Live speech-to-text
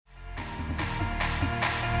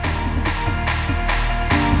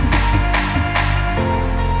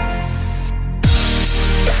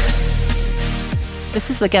This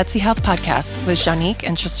is the Gutsy Health Podcast with Janique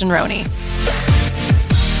and Tristan Roney.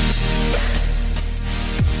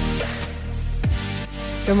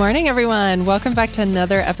 Good morning, everyone. Welcome back to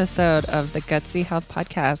another episode of the Gutsy Health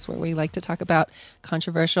Podcast, where we like to talk about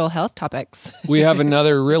controversial health topics. We have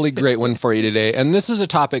another really great one for you today. And this is a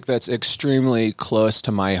topic that's extremely close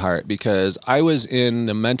to my heart because I was in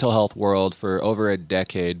the mental health world for over a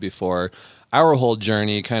decade before our whole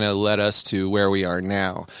journey kind of led us to where we are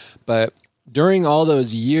now. But during all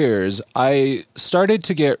those years, I started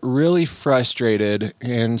to get really frustrated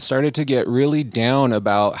and started to get really down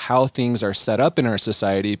about how things are set up in our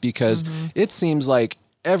society because it seems like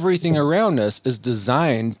everything around us is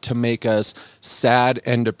designed to make us sad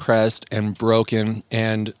and depressed and broken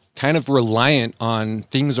and kind of reliant on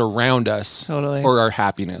things around us for our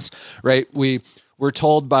happiness, right? We're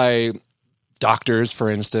told by doctors, for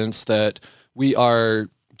instance, that we are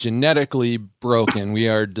genetically broken. We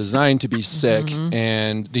are designed to be sick,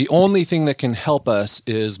 and the only thing that can help us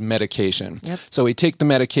is medication. Yep. So we take the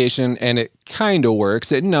medication and it kind of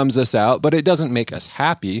works. It numbs us out, but it doesn't make us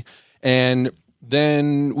happy. And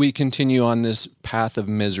then we continue on this path of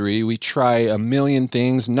misery. We try a million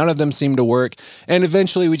things. None of them seem to work. And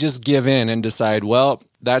eventually we just give in and decide, well,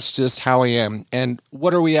 that's just how I am. And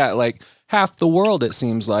what are we at? Like, half the world, it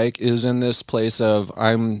seems like, is in this place of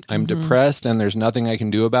I'm depressed and there's nothing I can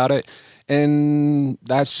do about it. And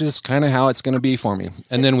that's just kind of how it's going to be for me.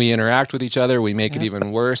 And then we interact with each other. We make it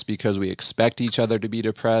even worse because we expect each other to be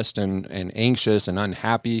depressed and anxious and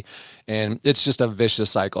unhappy. And it's just a vicious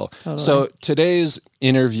cycle. Totally. So today's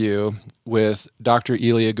interview with Dr.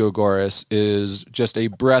 Ilya Gogoris is just a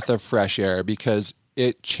breath of fresh air because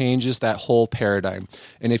it changes that whole paradigm.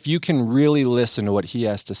 And if you can really listen to what he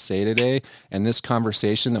has to say today and this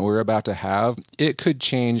conversation that we're about to have, it could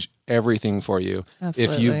change everything for you.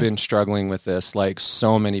 Absolutely. If you've been struggling with this like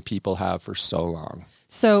so many people have for so long.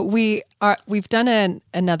 So we've done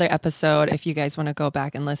another episode, if you guys want to go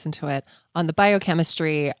back and listen to it, on the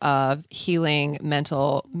biochemistry of healing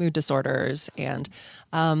mental mood disorders and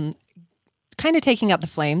kind of taking out the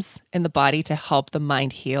flames in the body to help the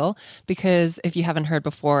mind heal. Because if you haven't heard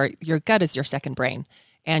before, your gut is your second brain.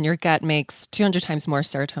 And your gut makes 200 times more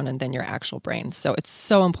serotonin than your actual brain. So it's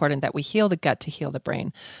so important that we heal the gut to heal the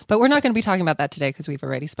brain. But we're not going to be talking about that today because we've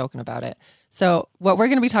already spoken about it. So what we're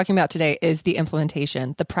going to be talking about today is the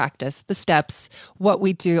implementation, the practice, the steps, what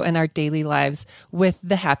we do in our daily lives with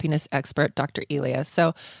the happiness expert, Dr. Ilya.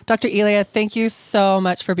 So Dr. Ilya, thank you so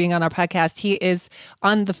much for being on our podcast. He is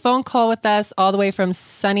on the phone call with us all the way from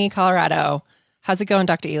sunny Colorado. How's it going,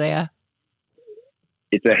 Dr. Ilya?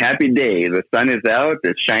 It's a happy day. The sun is out.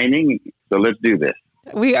 It's shining. So let's do this.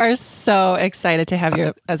 We are so excited to have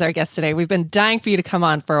you as our guest today. We've been dying for you to come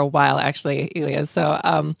on for a while, actually, Ilya.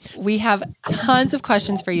 So we have tons of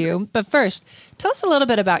questions for you. But first, tell us a little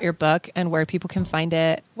bit about your book and where people can find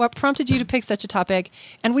it. What prompted you to pick such a topic?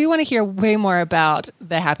 And we want to hear way more about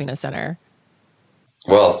the Happiness Center.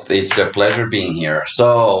 Well, it's a pleasure being here.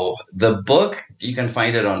 So the book, you can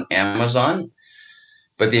find it on Amazon.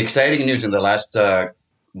 But the exciting news in the last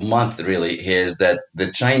month really is that the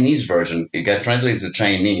Chinese version, it got translated to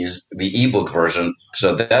Chinese, the ebook version.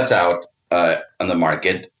 So that's out on the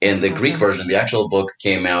market. And the awesome. Greek version, the actual book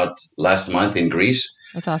came out last month in Greece.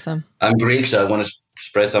 That's awesome. I'm Greek, so I want to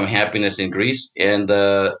spread some happiness in Greece. And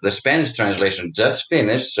the Spanish translation just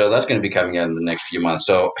finished. So that's going to be coming out in the next few months.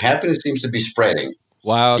 So happiness seems to be spreading.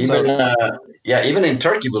 Wow. Even in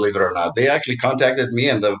Turkey, believe it or not, they actually contacted me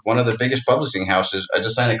and one of the biggest publishing houses. I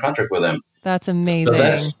just signed a contract with them. That's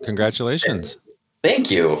amazing. So congratulations. Thank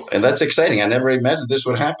you. And that's exciting. I never imagined this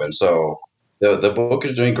would happen. So the book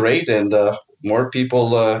is doing great and more people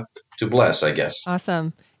to bless, I guess.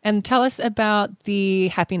 Awesome. And tell us about the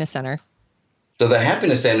Happiness Center. So the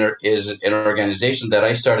Happiness Center is an organization that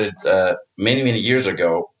I started many, many years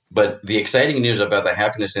ago. But the exciting news about the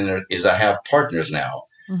Happiness Center is I have partners now.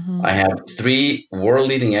 Mm-hmm. I have 3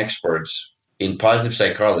 world-leading experts in positive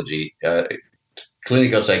psychology,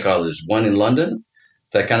 clinical psychologists, one in London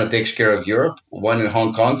that kind of takes care of Europe, one in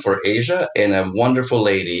Hong Kong for Asia, and a wonderful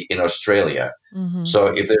lady in Australia. Mm-hmm. So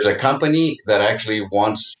if there's a company that actually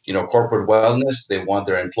wants, corporate wellness, they want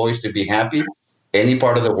their employees to be happy, any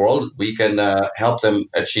part of the world, we can help them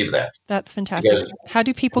achieve that. That's fantastic. Because, how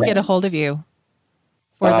do people get a hold of you?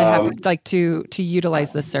 For to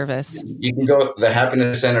utilize this service? You can go to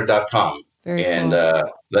thehappinesscenter.com. Very and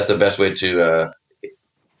cool. That's the best way to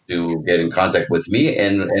to get in contact with me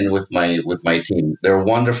and with my team. They're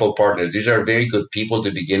wonderful partners. These are very good people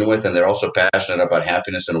to begin with, and they're also passionate about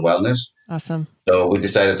happiness and wellness. Awesome. So we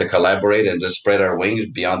decided to collaborate and just spread our wings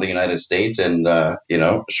beyond the United States and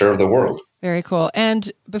serve the world. Very cool.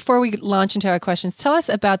 And before we launch into our questions, tell us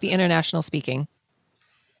about the international speaking.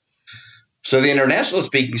 So the international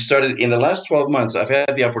speaking started in the last 12 months. I've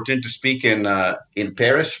had the opportunity to speak in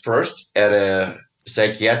Paris first at a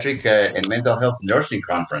psychiatric and mental health nursing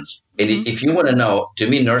conference. And if you want to know, to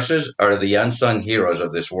me, nurses are the unsung heroes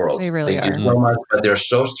of this world. They really are. Do so much, but they're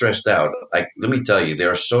so stressed out. Like, let me tell you,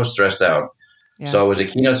 they're so stressed out. Yeah. So I was a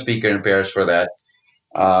keynote speaker in Paris for that.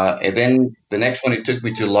 And then the next one, it took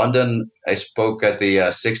me to London. I spoke at the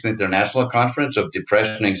 6th International Conference of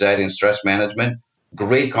Depression, Anxiety, and Stress Management.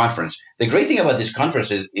 Great conference. The great thing about this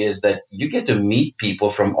conference is that you get to meet people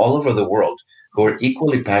from all over the world who are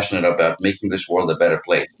equally passionate about making this world a better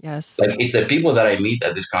place. Yes. Like, it's the people that I meet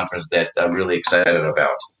at this conference that I'm really excited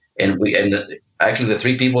about. And actually the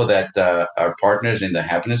 3 people that are partners in the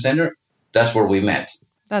Happiness Center, that's where we met.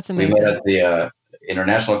 That's amazing. We met at the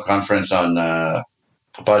International Conference on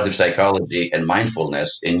Positive Psychology and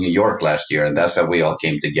Mindfulness in New York last year. And that's how we all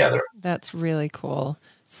came together. That's really cool.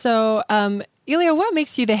 So, Elio, what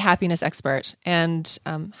makes you the happiness expert, and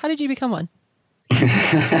how did you become one?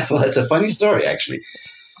 Well, that's a funny story, actually.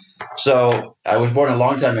 So I was born a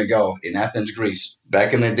long time ago in Athens, Greece,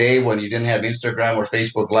 back in the day when you didn't have Instagram or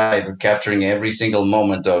Facebook Live capturing every single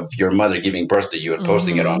moment of your mother giving birth to you and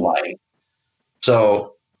posting it online.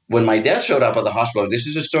 So when my dad showed up at the hospital, this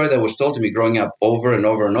is a story that was told to me growing up over and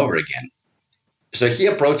over and over again. So he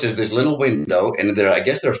approaches this little window, and there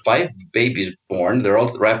are 5 babies born. They're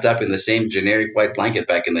all wrapped up in the same generic white blanket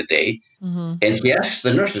back in the day. Mm-hmm. And he asks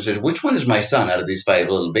the nurse and says, which one is my son out of these 5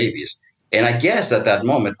 little babies? And I guess at that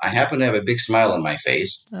moment, I happen to have a big smile on my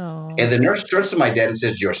face. Oh. And the nurse turns to my dad and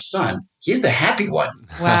says, your son, he's the happy one.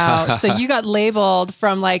 Wow. So you got labeled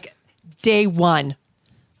from like day one.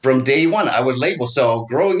 From day one, I was labeled. So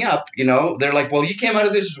growing up, they're like, well, you came out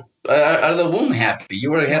of this out of the womb happy.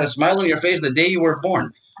 You had a smile on your face the day you were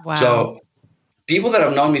born. Wow. So people that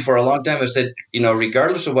have known me for a long time have said,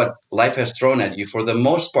 regardless of what life has thrown at you, for the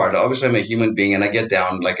most part, obviously I'm a human being and I get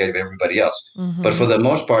down like everybody else. Mm-hmm. But for the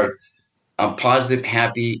most part, I'm positive,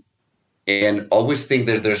 happy, and always think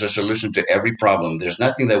that there's a solution to every problem. There's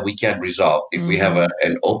nothing that we can't resolve if we have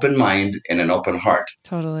an open mind and an open heart.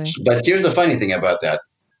 Totally. But here's the funny thing about that.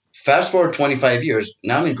 Fast forward 25 years,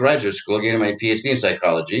 now I'm in graduate school getting my PhD in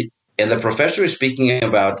psychology, and the professor is speaking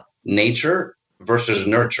about nature versus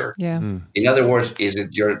nurture. Yeah. In other words, is it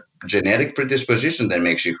your genetic predisposition that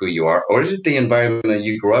makes you who you are, or is it the environment that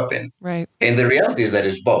you grew up in? Right. And the reality is that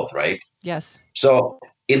it's both, right? Yes. So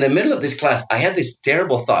in the middle of this class, I had this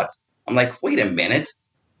terrible thought. I'm like, wait a minute.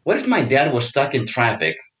 What if my dad was stuck in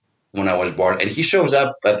traffic when I was born, and he shows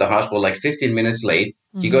up at the hospital like 15 minutes late?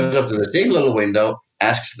 He goes up to the same little window,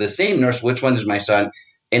 asks the same nurse, which one is my son?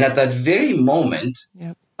 And at that very moment,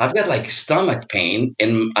 I've got like stomach pain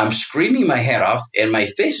and I'm screaming my head off and my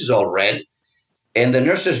face is all red. And the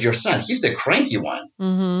nurse says, your son, he's the cranky one.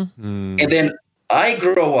 Mm-hmm. And then I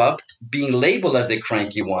grow up being labeled as the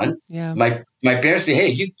cranky one. Yeah. My parents say, hey,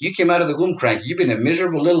 you came out of the womb cranky. You've been a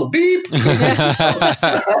miserable little beep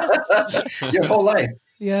your whole life.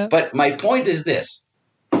 Yeah. But my point is this,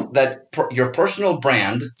 that your personal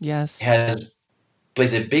brand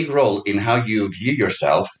plays a big role in how you view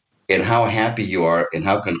yourself and how happy you are and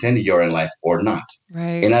how contented you are in life or not.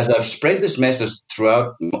 Right. And as I've spread this message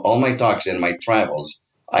throughout all my talks and my travels,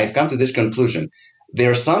 I've come to this conclusion. There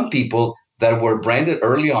are some people that were branded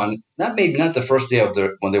early on, maybe not the first day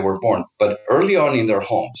when they were born, but early on in their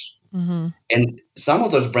homes. Mm-hmm. And some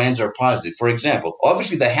of those brands are positive. For example,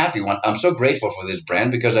 obviously the happy one, I'm so grateful for this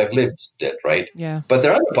brand because I've lived it, right? Yeah. But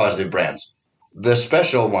there are other positive brands. The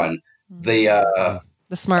special one, the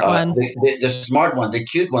smart one, the smart one, the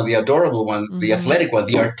cute one, the adorable one, the athletic one,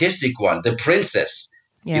 the artistic one, the princess.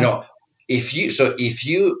 Yeah. If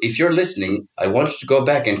you're listening, I want you to go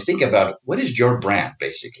back and think about what is your brand,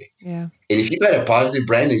 basically. Yeah. And if you've had a positive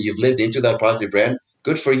brand and you've lived into that positive brand,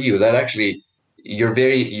 good for you. That actually, you're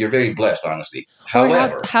very blessed, honestly.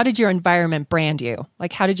 However, how did your environment brand you?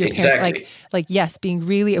 Like, how did your parents yes, being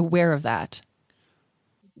really aware of that.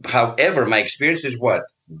 However, my experience is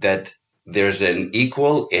that there's an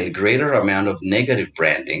equal and greater amount of negative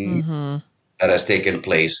branding that has taken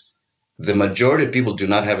place. The majority of people do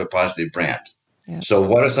not have a positive brand. Yeah. So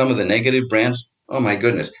what are some of the negative brands? Oh, my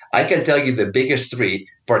goodness. I can tell you the biggest 3,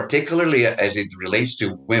 particularly as it relates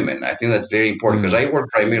to women. I think that's very important because I work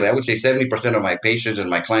primarily, I would say 70% of my patients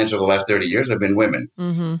and my clients over the last 30 years have been women.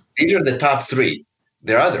 Mm-hmm. These are the top 3.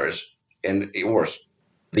 There are others, and worse.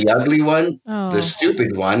 the ugly one, Oh. the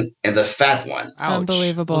stupid one, and the fat one. Ouch.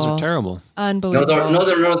 Unbelievable. Those are terrible.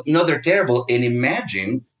 Unbelievable. No, they're terrible. And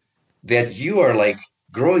imagine that you are like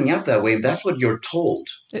growing up that way. And that's what you're told.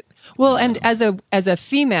 Well, and as a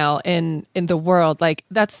female in the world, like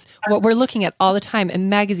that's what we're looking at all the time in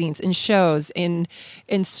magazines, in shows, in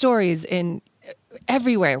stories, in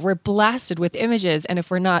everywhere. We're blasted with images, and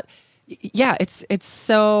if we're not, it's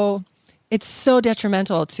so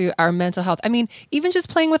detrimental to our mental health. I mean, even just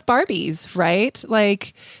playing with Barbies, right?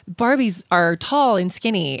 Like Barbies are tall and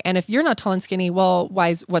skinny, and if you're not tall and skinny, well,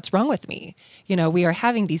 what's wrong with me? You know, we are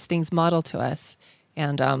having these things modeled to us,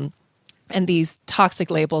 and these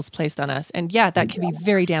toxic labels placed on us. And that can be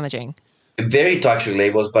very damaging. Very toxic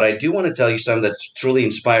labels, but I do want to tell you something that's truly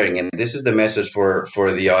inspiring. And this is the message for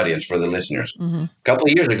the audience, for the listeners. Mm-hmm. A couple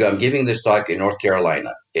of years ago, I'm giving this talk in North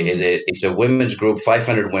Carolina. Mm-hmm. It's a women's group,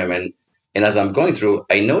 500 women. And as I'm going through,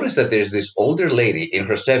 I noticed that there's this older lady in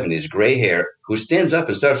her 70s, gray hair, who stands up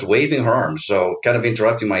and starts waving her arms. So kind of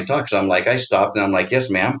interrupting my talk. So I'm like, I stopped and I'm like, yes,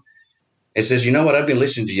 ma'am. It says, you know what? I've been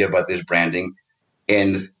listening to you about this branding.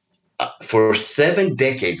 And for 7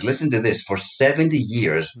 decades, listen to this, for 70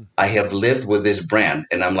 years, I have lived with this brand.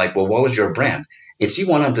 And I'm like, well, what was your brand? And she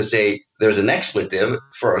went on to say, there's an expletive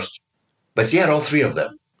first, but she had all 3 of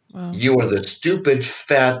them. Wow. You are the stupid,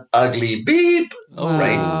 fat, ugly beep. Wow.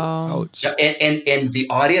 Right. Ouch. And the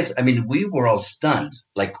audience, I mean, we were all stunned,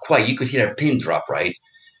 like quiet. You could hear a pin drop, right?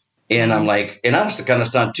 And I'm like, and I was kind of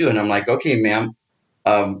stunned too. And I'm like, okay, ma'am.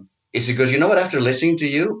 She goes, you know what, after listening to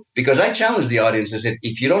you, because I challenged the audience, I said,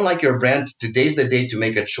 if you don't like your brand, today's the day to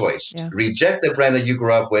make a choice. Yeah. Reject the brand that you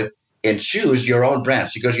grew up with and choose your own brand.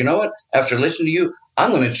 She goes, you know what, after listening to you,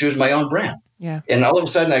 I'm going to choose my own brand. Yeah. And all of a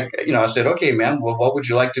sudden, I said, okay, ma'am, well, what would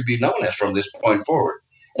you like to be known as from this point forward?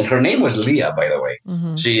 And her name was Leah, by the way.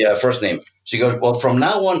 Mm-hmm. She first name. She goes, well, from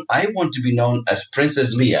now on, I want to be known as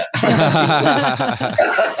Princess Leah. I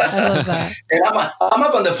love that. And I'm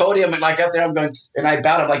up on the podium and like up there, I'm going, and I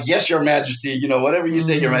bowed. I'm like, yes, Your Majesty, whatever you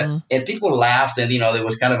say, Your Majesty. And people laughed, and there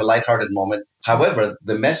was kind of a lighthearted moment. However,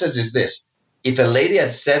 the message is this: if a lady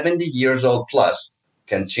at 70 years old plus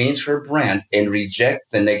can change her brand and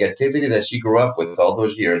reject the negativity that she grew up with all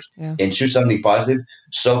those years and choose something positive,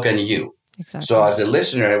 so can you. Exactly. So as a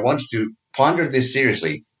listener, I want you to ponder this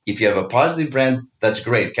seriously. If you have a positive brand, that's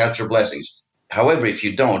great. Count your blessings. However, if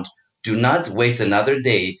you don't, do not waste another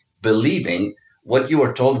day believing what you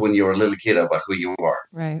were told when you were a little kid about who you are.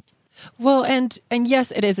 Right. Well, and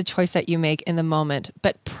yes, it is a choice that you make in the moment,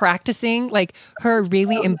 but practicing, like her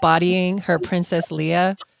really embodying her Princess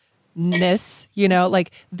Leah-ness,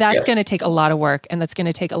 like that's going to take a lot of work, and that's going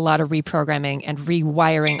to take a lot of reprogramming and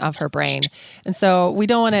rewiring of her brain. And so we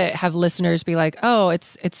don't want to have listeners be like, oh,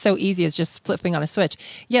 it's so easy. It's just flipping on a switch.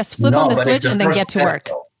 Yes. Flip on the switch and then get to work.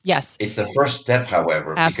 Though. Yes. It's the first step,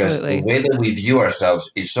 however, Absolutely. Because the way that we view ourselves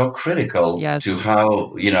is so critical to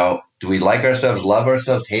how, do we like ourselves, love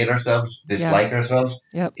ourselves, hate ourselves, dislike ourselves?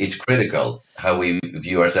 Yep. It's critical how we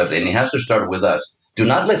view ourselves, and it has to start with us. Do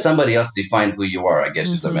not let somebody else define who you are, I guess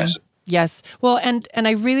is the message. Yes. Well, and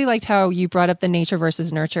I really liked how you brought up the nature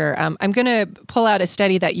versus nurture. I'm going to pull out a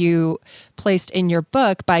study that you placed in your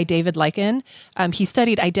book by David Lycan. He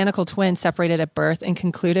studied identical twins separated at birth and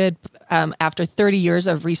concluded after 30 years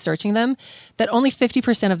of researching them that only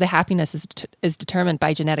 50% of the happiness is determined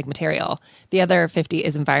by genetic material. The other 50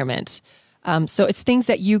 is environment. So it's things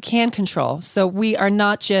that you can control. So we are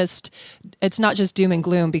it's not just doom and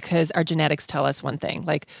gloom because our genetics tell us one thing.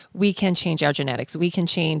 Like we can change our genetics. We can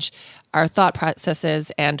change our thought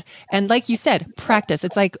processes and like you said, practice.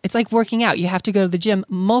 It's like working out. You have to go to the gym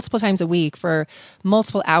multiple times a week for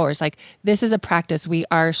multiple hours. Like this is a practice. We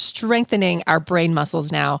are strengthening our brain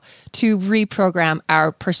muscles now to reprogram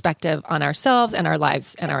our perspective on ourselves and our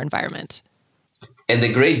lives and our environment. And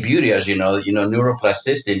the great beauty, as you know,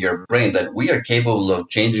 neuroplasticity in your brain, that we are capable of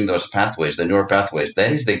changing those pathways, the neural pathways.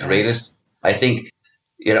 That is the greatest, I think,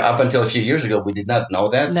 up until a few years ago, we did not know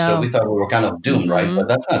that. No. So we thought we were kind of doomed, right? But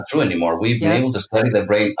that's not true anymore. We've been able to study the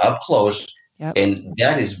brain up close. Yep. And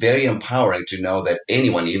that is very empowering to know that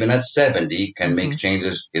anyone, even at 70, can make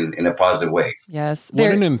changes in a positive way. Yes.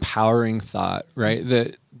 What an empowering thought, right?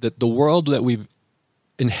 That the world that we've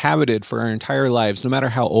inhabited for our entire lives, no matter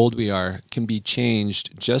how old we are, can be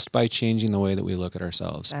changed just by changing the way that we look at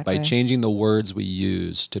ourselves, by changing the words we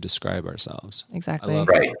use to describe ourselves. Exactly.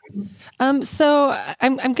 Right. So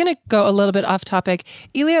I'm going to go a little bit off topic.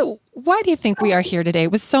 Elia, why do you think we are here today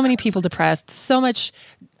with so many people depressed, so much,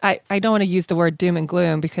 I don't want to use the word doom and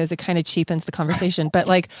gloom because it kind of cheapens the conversation, but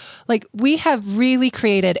like we have really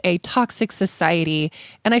created a toxic society,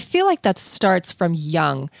 and I feel like that starts from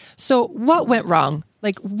young. So what went wrong?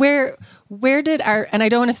 Like where did and I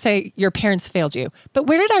don't want to say your parents failed you, but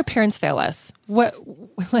where did our parents fail us? What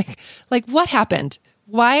what happened?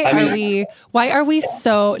 Why are we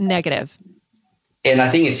so negative? And I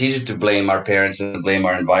think it's easy to blame our parents and blame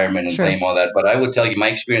our environment and blame all that. But I would tell you, my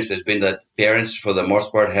experience has been that parents, for the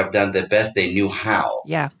most part, have done the best they knew how.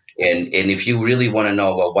 Yeah. And if you really want to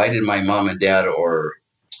know, well, why did my mom and dad or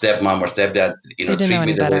stepmom or stepdad, treat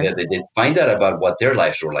me the way that they did? Find out about what their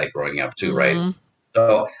lives were like growing up too, right?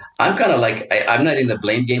 So I'm kind of like, I'm not in the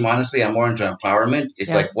blame game, honestly. I'm more into empowerment.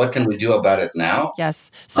 It's like, what can we do about it now?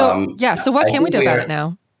 Yes. So, so what can we do about it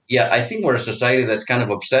now? Yeah, I think we're a society that's kind of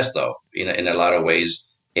obsessed, though, in a lot of ways.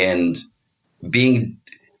 And being,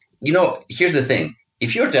 here's the thing.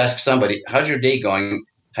 If you were to ask somebody, how's your day going?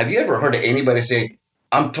 Have you ever heard anybody say,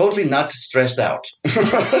 I'm totally not stressed out?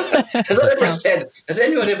 Has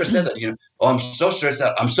anyone ever said that? I'm so stressed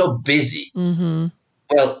out. I'm so busy. Mm-hmm.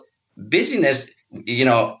 Well, busyness,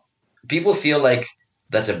 people feel like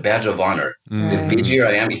that's a badge of honor. The busier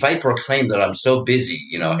I am, if I proclaim that I'm so busy,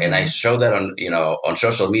 and I show that on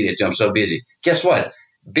social media too, I'm so busy. Guess what?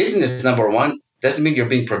 Business, number one, doesn't mean you're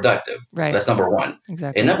being productive. Right. That's number one.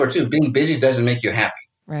 Exactly. And number two, being busy doesn't make you happy.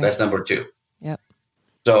 Right. That's number two. Yep.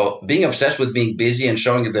 So being obsessed with being busy and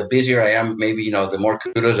showing that the busier I am, maybe, the more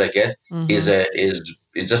kudos I get is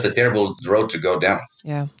just a terrible road to go down.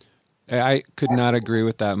 Yeah. I could not agree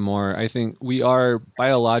with that more. I think we are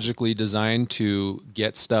biologically designed to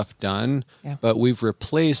get stuff done, but we've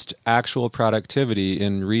replaced actual productivity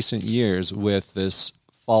in recent years with this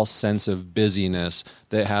false sense of busyness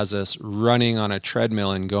that has us running on a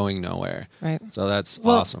treadmill and going nowhere. Right. So that's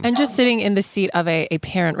awesome. And just sitting in the seat of a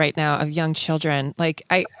parent right now of young children, like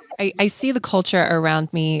I see the culture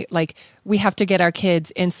around me, like we have to get our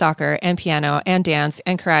kids in soccer and piano and dance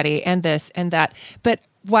and karate and this and that. But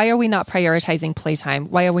why are we not prioritizing playtime?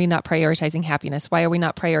 Why are we not prioritizing happiness? Why are we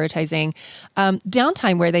not prioritizing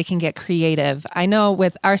downtime where they can get creative? I know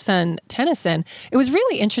with our son, Tennyson, it was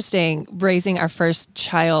really interesting raising our first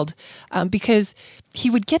child because he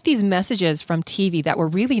would get these messages from TV that were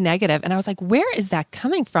really negative. And I was like, where is that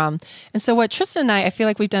coming from? And so what Tristan and I feel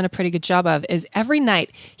like we've done a pretty good job of is every night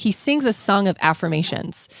he sings a song of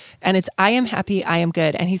affirmations. And it's, I am happy, I am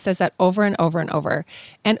good. And he says that over and over and over.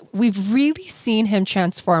 And we've really seen him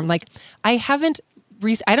transform. Like I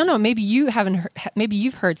don't know, maybe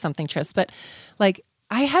you've heard something, Tris, but like,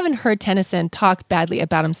 I haven't heard Tennyson talk badly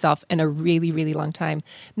about himself in a really, really long time.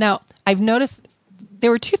 Now, I've noticed there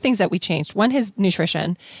were two things that we changed. One, his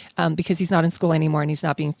nutrition, because he's not in school anymore and he's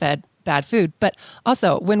not being fed bad food. But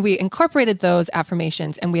also, when we incorporated those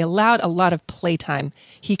affirmations and we allowed a lot of playtime,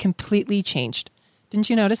 he completely changed. Didn't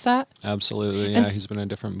you notice that? Absolutely. Yeah, he's been a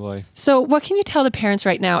different boy. So what can you tell the parents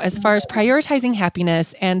right now as far as prioritizing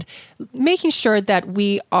happiness and making sure that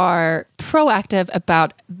we are proactive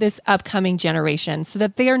about this upcoming generation so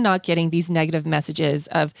that they are not getting these negative messages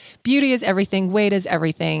of beauty is everything, weight is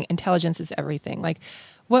everything, intelligence is everything? Like,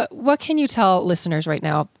 what can you tell listeners right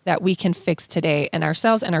now that we can fix today in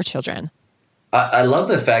ourselves and our children? I love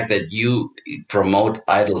the fact that you promote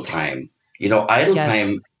idle time. Idle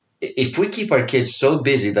time. If we keep our kids so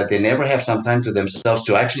busy that they never have some time to themselves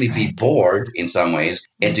to actually be bored in some ways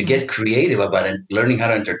and to get creative about it, learning how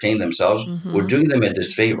to entertain themselves, we're doing them a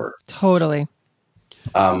disfavor. Totally.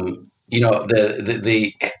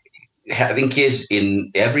 The having kids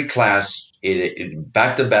in every class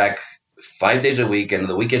back to back 5 days a week and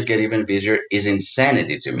the weekends get even busier is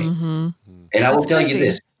insanity to me. Mm-hmm. And I will tell you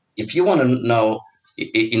this, if you want to know,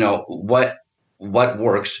 what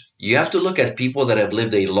works, you have to look at people that have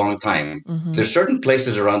lived a long time. Mm-hmm. There's certain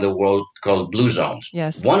places around the world called blue zones.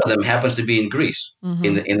 Yes. One of them happens to be in Greece,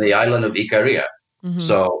 in the island of Ikaria. Mm-hmm.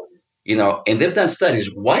 So, and they've done studies.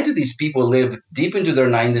 Why do these people live deep into their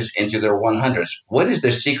 90s, into their 100s? What is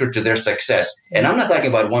their secret to their success? And I'm not talking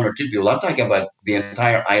about one or two people. I'm talking about the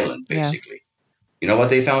entire island, basically. Yeah. You know what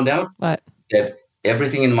they found out? What? That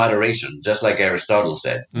everything in moderation, just like Aristotle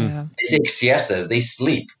said. Yeah. They take siestas. They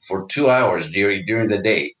sleep for 2 hours during the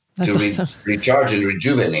day to recharge and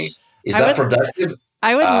rejuvenate. Is that productive?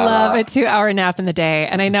 I would love a 2-hour nap in the day.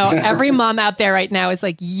 And I know every mom out there right now is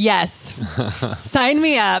like, yes, sign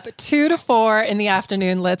me up 2 to 4 in the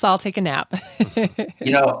afternoon. Let's all take a nap.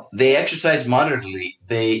 They exercise moderately.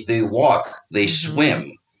 They walk, they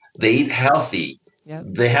swim, they eat healthy. Yep.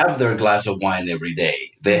 They have their glass of wine every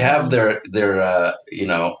day. They have their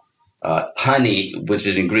honey, which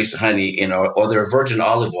is in Greece honey, or their virgin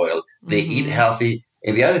olive oil. They eat healthy.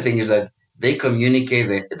 And the other thing is that they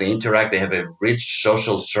communicate, they interact, they have a rich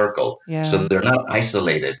social circle. Yeah. So they're not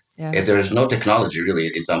isolated. Yeah. And there is no technology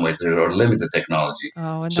really in some ways. There are limited technology.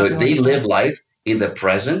 So they live life in the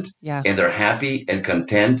present, Yeah. and they're happy and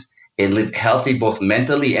content and live healthy both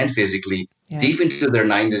mentally and physically, deep into their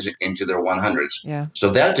 90s, into their 100s. Yeah. So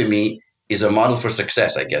that to me is a model for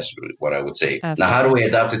success, I guess, what I would say. Absolutely. Now, how do we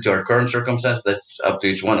adapt it to our current circumstance? That's up to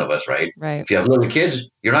each one of us, right? Right. If you have little kids,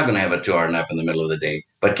 you're not going to have a 2-hour nap in the middle of the day.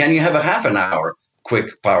 But can you have a half an hour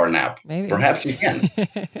quick power nap? Maybe. Perhaps you can.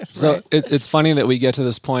 So it's funny that we get to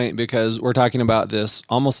this point because we're talking about this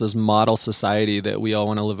model society that we all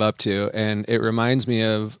want to live up to. And it reminds me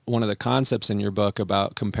of one of the concepts in your book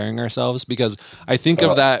about comparing ourselves, because I think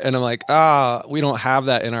of that and I'm like, we don't have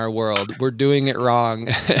that in our world. We're doing it wrong.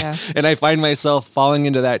 Yeah. And I find myself falling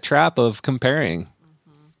into that trap of comparing.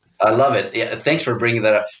 I love it. Yeah, thanks for bringing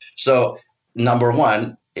that up. So number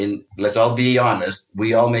one, let's all be honest,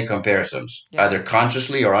 we all make comparisons, either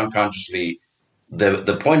consciously or unconsciously.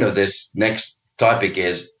 The point of this next topic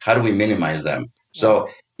is, how do we minimize them? So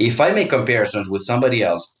if I make comparisons with somebody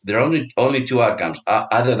else, there are only two outcomes.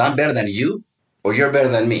 Either I'm better than you or you're better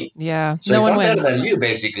than me. Yeah. So no if one I'm wins. better than you,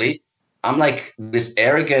 basically, I'm like this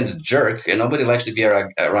arrogant jerk, and nobody likes to be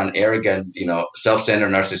around arrogant, self-centered,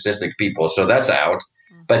 narcissistic people. So that's out.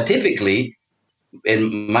 But typically,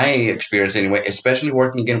 in my experience anyway, especially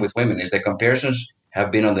working again with women, is that comparisons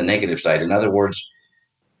have been on the negative side. In other words,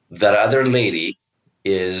 that other lady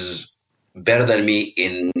is better than me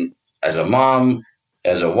as a mom,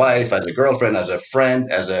 as a wife, as a girlfriend, as a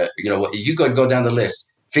friend, you could go down the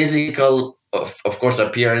list. Physical, of course,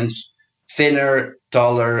 appearance, thinner,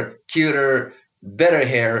 taller, cuter, better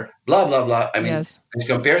hair, blah, blah, blah. I mean, these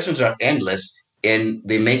comparisons are endless, and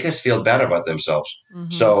they make us feel bad about themselves.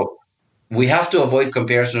 Mm-hmm. So we have to avoid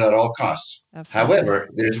comparison at all costs. Absolutely. However,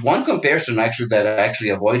 there's one comparison that actually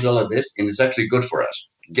avoids all of this, and it's actually good for us.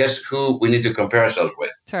 Guess who we need to compare ourselves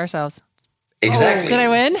with? To ourselves. Exactly. Did I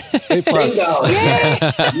win? A plus. Bingo.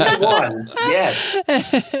 Yes. You won.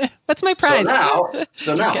 Yes. That's my prize.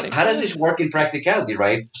 So now, how does this work in practicality,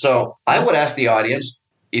 right? So I would ask the audience,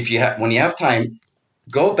 when you have time,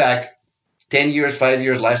 go back 10 years, 5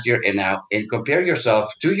 years, last year, and now, and compare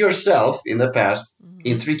yourself to yourself in the past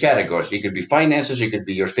in three categories. It could be finances, it could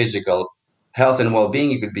be your physical health and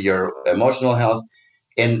well-being, it could be your emotional health,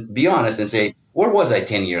 and be honest and say, where was I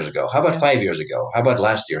 10 years ago? How about 5 years ago? How about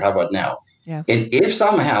last year? How about now? Yeah. And if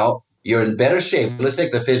somehow you're in better shape, let's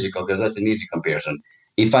take the physical because that's an easy comparison.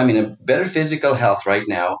 If I'm in a better physical health right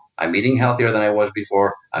now, I'm eating healthier than I was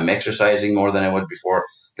before, I'm exercising more than I was before,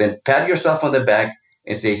 then pat yourself on the back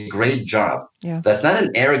and say, great job. Yeah. That's not an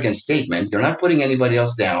arrogant statement. You're not putting anybody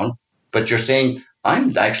else down, but you're saying,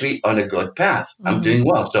 I'm actually on a good path. Mm-hmm. I'm doing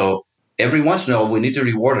well. So every once in a while, we need to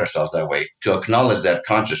reward ourselves that way, to acknowledge that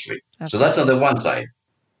consciously. Absolutely. So that's on the one side.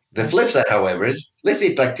 The flip side, however, is, let's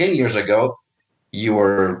say like 10 years ago,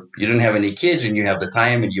 you didn't have any kids and you have the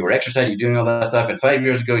time and you were exercising, you're doing all that stuff. And 5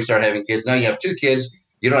 years ago, you start having kids. Now you have 2 kids.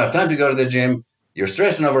 You don't have time to go to the gym. You're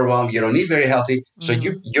stressed and overwhelmed. You don't eat very healthy.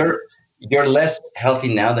 Mm-hmm. So you're less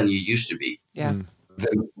healthy now than you used to be. Yeah.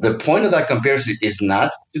 The point of that comparison is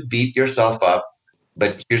not to beat yourself up,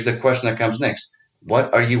 but here's the question that comes next.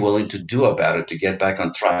 What are you willing to do about it to get back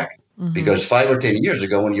on track? Mm-hmm. Because 5 or 10 years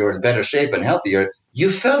ago, when you were in better shape and healthier, you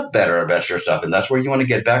felt better about yourself. And that's where you want to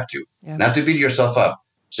get back to, not to beat yourself up.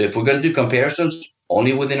 So if we're going to do comparisons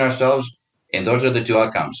only within ourselves, and those are the two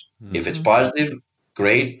outcomes. Mm-hmm. If it's positive,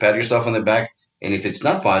 great, pat yourself on the back. And if it's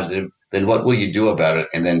not positive, then what will you do about it?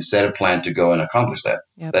 And then set a plan to go and accomplish that.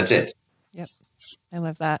 Yep. That's it. Yep. I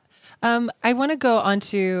love that. I want to go on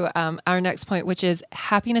to our next point, which is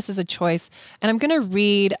happiness is a choice. And I'm going to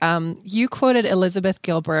read, you quoted Elizabeth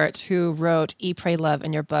Gilbert, who wrote Eat, Pray, Love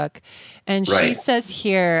in your book. And she says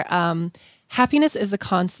here, happiness is the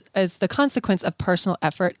consequence of personal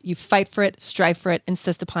effort. You fight for it, strive for it,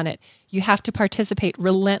 insist upon it. You have to participate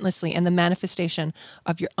relentlessly in the manifestation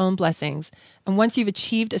of your own blessings. And once you've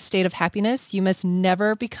achieved a state of happiness, you must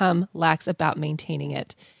never become lax about maintaining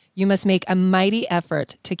it. You must make a mighty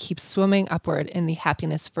effort to keep swimming upward in the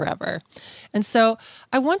happiness forever. And so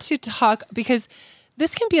I want to talk, because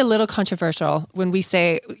this can be a little controversial when we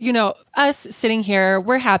say, us sitting here,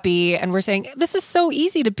 we're happy and we're saying, this is so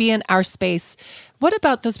easy to be in our space. What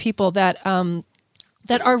about those people that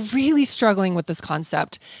are really struggling with this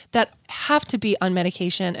concept, that have to be on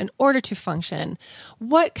medication in order to function?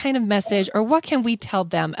 What kind of message, or what can we tell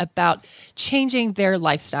them about changing their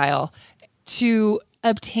lifestyle to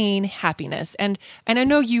obtain happiness? And I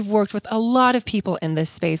know you've worked with a lot of people in this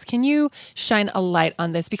space. Can you shine a light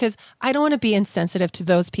on this? Because I don't want to be insensitive to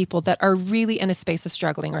those people that are really in a space of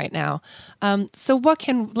struggling right now. So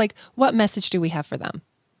what message do we have for them?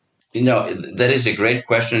 That is a great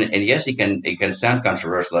question. And yes, it can sound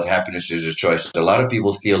controversial that happiness is a choice. A lot of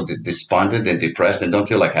people feel despondent and depressed and don't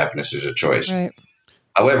feel like happiness is a choice. Right.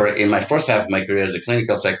 However, in my first half of my career as a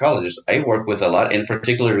clinical psychologist, I work with a lot, in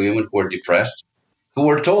particular women who are depressed, who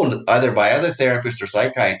were told either by other therapists or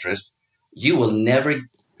psychiatrists, you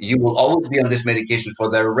will always be on this medication for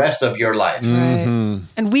the rest of your life. Right.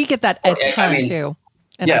 And we get that a ton too.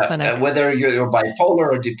 Whether you're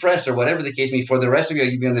bipolar or depressed or whatever the case may be, for the rest of your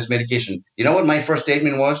life, you'll be on this medication. You know what my first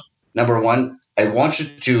statement was? Number one, I want you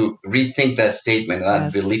to rethink that statement,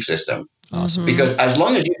 that belief system. Awesome. Because as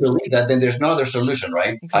long as you believe that, then there's no other solution,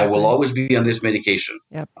 right? Exactly. I will always be on this medication.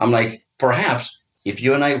 Yep. I'm like, perhaps if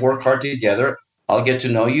you and I work hard together, I'll get to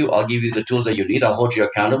know you. I'll give you the tools that you need. I'll hold you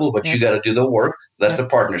accountable, but you got to do the work. That's the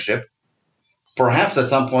partnership. Perhaps at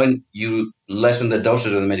some point you lessen the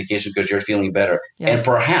dosage of the medication because you're feeling better. Yes. And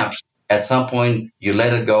perhaps at some point you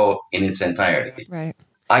let it go in its entirety. Right.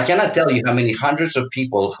 I cannot tell you how many hundreds of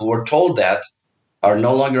people who were told that are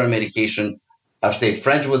no longer on medication. I've stayed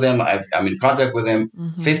friends with them. I'm in contact with them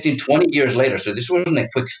 15, 20 years later. So this wasn't a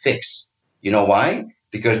quick fix. You know why?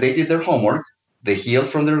 Because they did their homework. They healed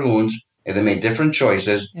from their wounds. And they made different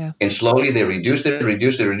choices, and slowly they reduced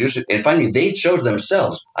it. And finally, they chose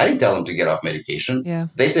themselves. I didn't tell them to get off medication. Yeah.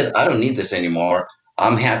 They said, I don't need this anymore.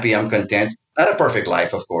 I'm happy. I'm content. Not a perfect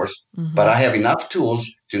life, of course, but I have enough tools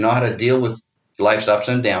to know how to deal with life's ups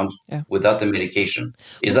and downs without the medication.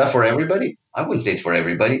 Is that for everybody? I wouldn't say it's for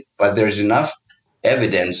everybody, but there's enough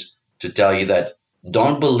evidence to tell you that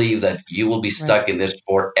don't believe that you will be stuck in this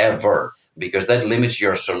forever, because that limits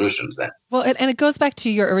your solutions then. Well, and it goes back to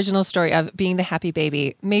your original story of being the happy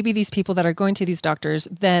baby. Maybe these people that are going to these doctors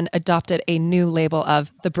then adopted a new label of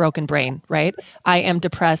the broken brain, right? I am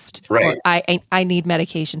depressed, right. Or I need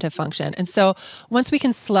medication to function. And so once we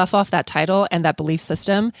can slough off that title and that belief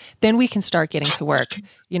system, then we can start getting to work,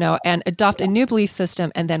 and adopt a new belief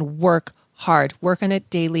system and then work hard, work on it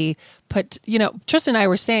daily. Tristan and I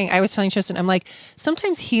were saying, I was telling Tristan, I'm like,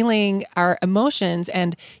 sometimes healing our emotions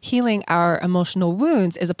and healing our emotional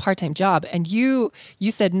wounds is a part-time job. And you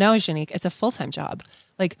said, no, Janique, it's a full-time job.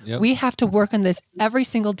 Like we have to work on this every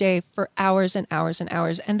single day for hours and hours and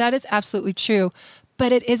hours. And that is absolutely true,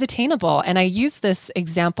 but it is attainable. And I use this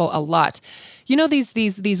example a lot.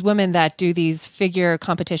 These women that do these figure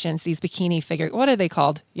competitions, these bikini figure, what are they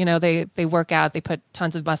called? They work out, they put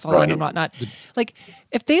tons of muscle on and whatnot. Like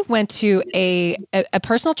if they went to a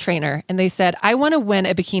personal trainer and they said, I want to win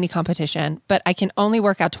a bikini competition, but I can only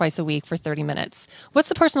work out twice a week for 30 minutes. What's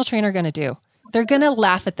the personal trainer going to do? They're going to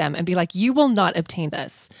laugh at them and be like, you will not obtain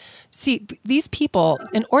this. See, these people,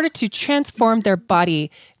 in order to transform their body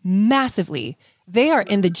massively, they are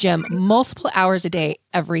in the gym multiple hours a day,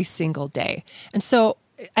 every single day.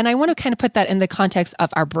 And I want to kind of put that in the context of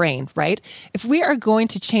our brain, right? If we are going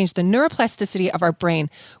to change the neuroplasticity of our brain,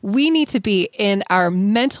 we need to be in our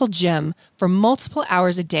mental gym for multiple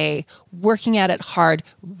hours a day, working at it hard,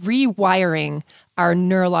 rewiring our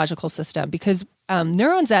neurological system, because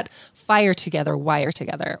neurons that fire together, wire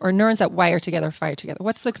together, or neurons that wire together, fire together.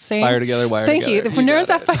 What's the saying? Fire together, wire together. Thank you. For neurons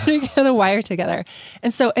that fire together, wire together.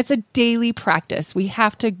 And so it's a daily practice. We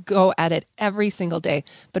have to go at it every single day.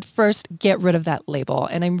 But first, get rid of that label.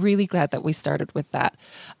 And I'm really glad that we started with that.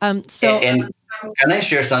 And can I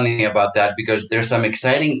share something about that? Because there's some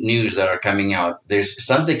exciting news that are coming out. There's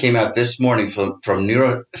something came out this morning from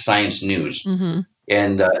Neuroscience News. Mm-hmm.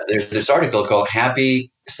 And there's this article called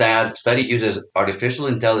Happy, Sad, Study Uses Artificial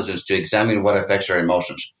Intelligence to Examine What Affects Our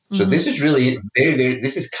Emotions. Mm-hmm. So this is really very, very,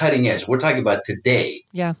 this is cutting edge. We're talking about today.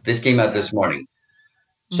 Yeah. This came out this morning.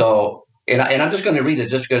 Mm-hmm. So, and I'm just going to read it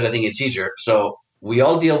just because I think it's easier. So we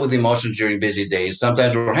all deal with emotions during busy days.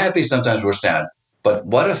 Sometimes we're happy, sometimes we're sad. But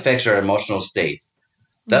what affects our emotional state?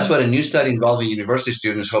 That's what a new study involving university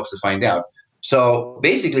students hopes to find out. So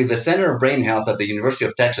basically, the Center of Brain Health at the University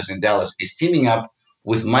of Texas in Dallas is teaming up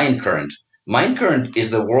with MindCurrent. MindCurrent is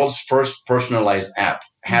the world's first personalized app,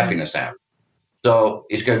 happiness app. So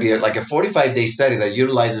it's going to be like a 45-day study that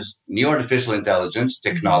utilizes new artificial intelligence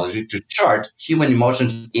technology to chart human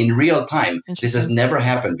emotions in real time. This has never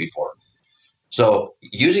happened before. So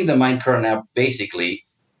using the MindCurrent app, basically,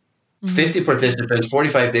 50 participants,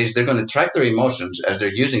 45 days, they're going to track their emotions as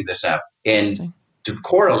they're using this app and to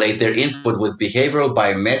correlate their input with behavioral,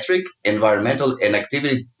 biometric, environmental, and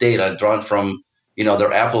activity data drawn from,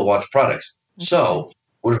 their Apple Watch products. So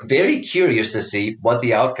we're very curious to see what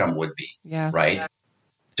the outcome would be, right?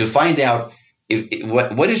 To find out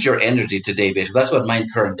what is your energy today, basically. That's what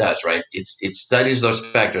MindCurrent does, right? It studies those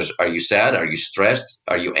factors. Are you sad? Are you stressed?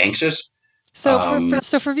 Are you anxious? So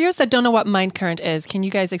for viewers that don't know what MindCurrent is, can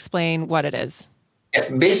you guys explain what it is?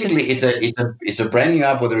 Basically, it's a brand new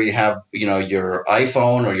app. Whether you have your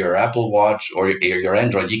iPhone or your Apple Watch or your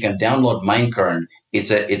Android, you can download MindCurrent.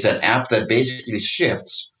 It's an app that basically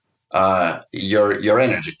shifts your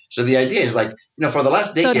energy. So the idea is for the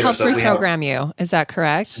last decade. So it helps or so, reprogram you. Is that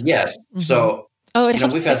correct? Yes. Mm-hmm. So it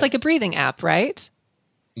helps. It's like a breathing app, right?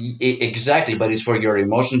 Exactly, but it's for your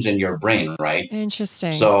emotions and your brain, right?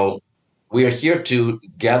 Interesting. So we are here to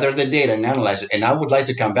gather the data and analyze it. And I would like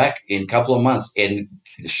to come back in a couple of months and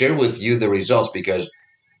share with you the results, because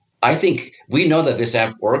I think we know that this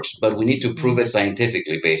app works, but we need to prove it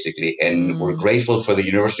scientifically, basically. And we're grateful for the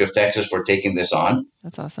University of Texas for taking this on.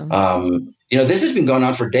 That's awesome. This has been going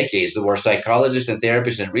on for decades, where psychologists and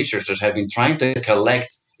therapists and researchers have been trying to collect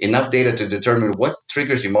enough data to determine what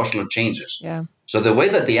triggers emotional changes. Yeah. So the way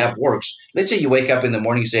that the app works, let's say you wake up in the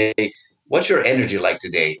morning, say, what's your energy like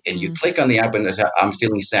today? And you click on the app and I'm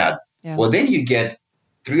feeling sad. Yeah. Well, then you get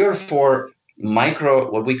 3 or 4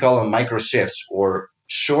 what we call micro shifts, or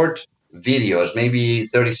short videos, maybe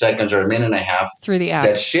 30 seconds or a minute and a half, through the app,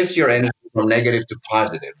 that shifts your energy from negative to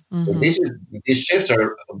positive. Mm-hmm. These shifts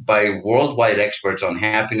are by worldwide experts on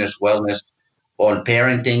happiness, wellness, on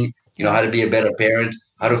parenting, how to be a better parent,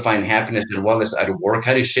 how to find happiness and wellness at work,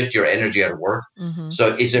 how to shift your energy at work. Mm-hmm.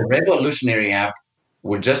 So it's a revolutionary app.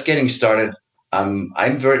 We're just getting started. I'm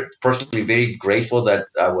personally very grateful that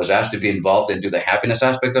I was asked to be involved and do the happiness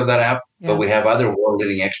aspect of that app. Yeah. But we have other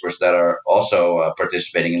world-leading experts that are also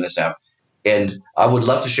participating in this app. And I would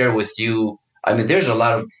love to share with you. I mean, there's a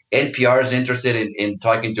lot of NPR is interested in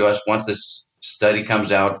talking to us once this study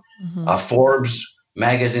comes out. Mm-hmm. Forbes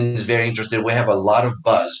magazine is very interested. We have a lot of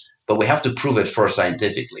buzz, but we have to prove it first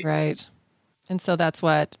scientifically. Right. And so that's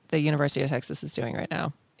what the University of Texas is doing right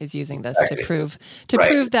now, is using this to prove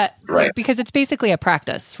that, because it's basically a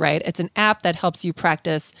practice, right? It's an app that helps you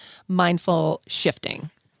practice mindful shifting.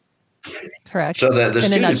 Correct. So the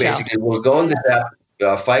student basically will go in this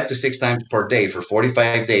app 5 to 6 times per day for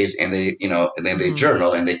 45 days, and they, and then they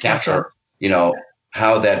journal and they capture,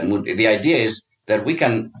 how that mood. The idea is that we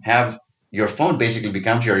can have your phone basically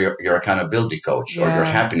becomes your accountability coach or your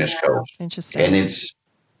happiness coach. Interesting. And it's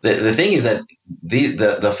the thing is that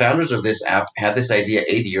the founders of this app had this idea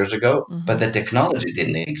 8 years ago, but the technology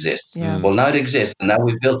didn't exist. Yeah. Well, now it exists, and now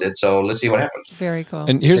we've built it. So let's see what happens. Very cool.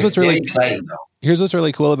 And here's what's really exciting, though. Here's what's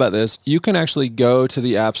really cool about this. You can actually go to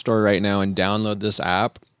the App Store right now and download this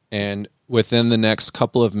app, and within the next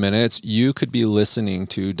couple of minutes, you could be listening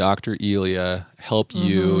to Dr. Elia help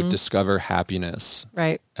you discover happiness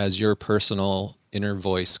as your personal inner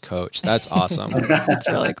voice coach. That's awesome. That's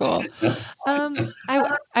really cool.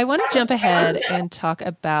 I want to jump ahead and talk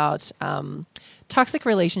about toxic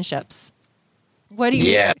relationships. What do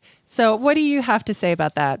you have to say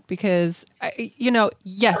about that? Because,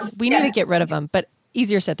 yes, we need to get rid of them, but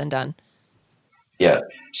easier said than done. Yeah.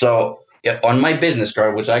 So on my business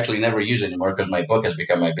card, which I actually never use anymore because my book has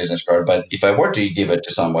become my business card, but if I were to give it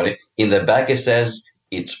to somebody, in the back it says,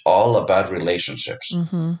 it's all about relationships.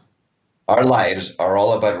 Mm-hmm. Our lives are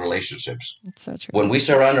all about relationships. It's so true. When we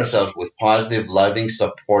surround ourselves with positive, loving,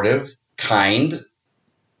 supportive, kind,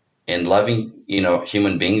 and loving,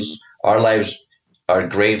 human beings, our lives are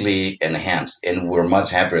greatly enhanced, and we're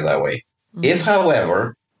much happier that way. Mm-hmm. If,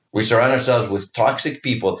 however, we surround ourselves with toxic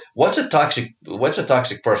people, what's a toxic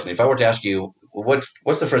person? If I were to ask you, what's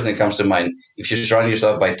the first thing that comes to mind if you surround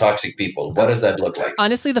yourself by toxic people? What does that look like?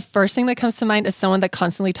 Honestly, the first thing that comes to mind is someone that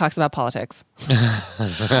constantly talks about politics.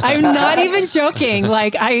 I'm not even joking.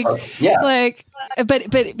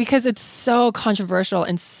 But because it's so controversial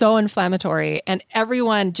and so inflammatory, and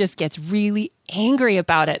everyone just gets really angry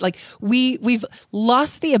about it. Like we've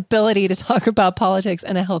lost the ability to talk about politics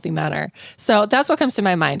in a healthy manner. So that's what comes to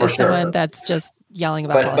my mind, is someone that's just yelling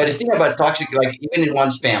about politics. But if you think about toxic, like even in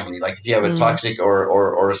one's family, like if you have a toxic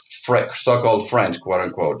or so-called friends, quote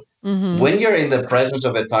unquote, when you're in the presence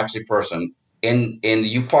of a toxic person and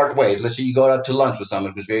you part ways, let's say you go out to lunch with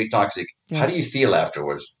someone who's very toxic, how do you feel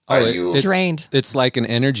afterwards? Are you drained? It's like an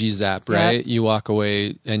energy zap, right? Yep. You walk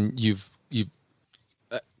away and you've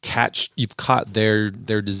caught their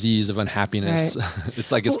disease of unhappiness. Right.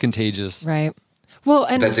 It's like it's contagious. Right. Well,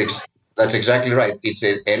 and that's exactly right. It's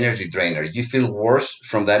an energy drainer. You feel worse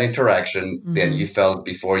from that interaction than you felt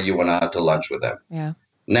before you went out to lunch with them. Yeah.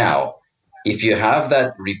 Now, if you have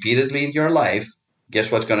that repeatedly in your life,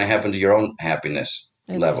 guess what's going to happen to your own happiness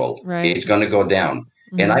level? Right. It's going to go down.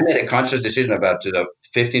 Mm-hmm. And I made a conscious decision about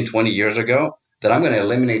 15, 20 years ago that I'm going to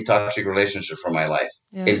eliminate toxic relationships from my life.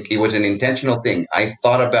 Yeah. It was an intentional thing. I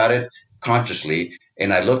thought about it consciously,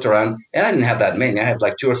 and I looked around, and I didn't have that many. I had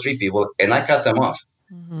like 2 or 3 people, and I cut them off.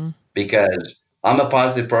 Mm-hmm. Because I'm a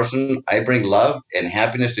positive person. I bring love and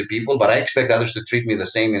happiness to people, but I expect others to treat me the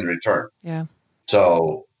same in return. Yeah.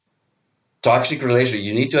 So toxic relationship,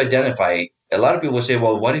 you need to identify. A lot of people say,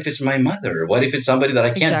 well, what if it's my mother? What if it's somebody that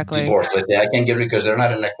I can't divorce? Let's say I can't get rid because they're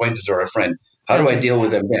not an acquaintance or a friend. How do I deal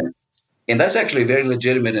with them then? And that's actually a very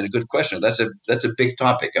legitimate and a good question. That's a big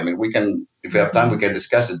topic. I mean, we can, if we have time, we can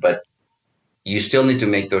discuss it, but you still need to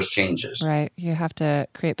make those changes. Right. You have to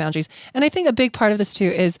create boundaries. And I think a big part of this too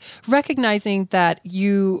is recognizing that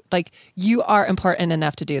you are important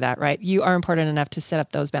enough to do that, right? You are important enough to set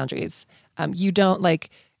up those boundaries. You don't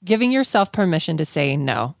giving yourself permission to say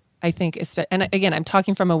no. I think, and again, I'm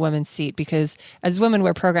talking from a woman's seat because as women,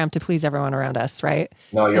 we're programmed to please everyone around us, right?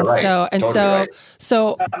 No, you're right.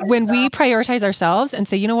 So when we prioritize ourselves and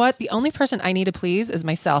say, you know what, the only person I need to please is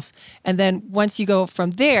myself. And then once you go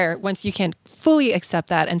from there, once you can fully accept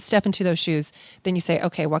that and step into those shoes, then you say,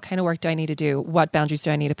 okay, what kind of work do I need to do? What boundaries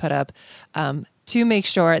do I need to put up to make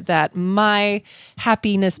sure that my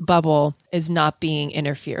happiness bubble is not being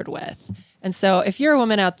interfered with? And so if you're a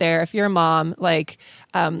woman out there, if you're a mom,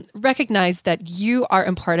 recognize that you are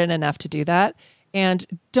important enough to do that. And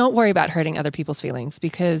don't worry about hurting other people's feelings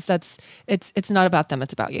because it's not about them,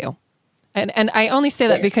 it's about you. And I only say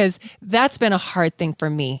that because that's been a hard thing for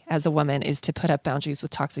me as a woman is to put up boundaries with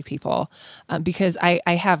toxic people because I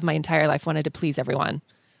have my entire life wanted to please everyone.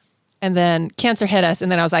 And then cancer hit us.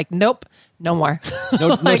 And then I was like, nope, no more.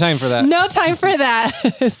 No time for that. No time for that.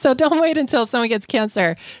 So don't wait until someone gets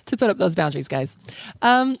cancer to put up those boundaries, guys.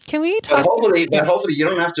 Can we talk? But hopefully you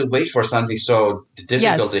don't have to wait for something so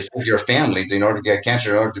difficult to hit your family in order to get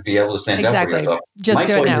cancer, in order to be able to stand up for yourself. Just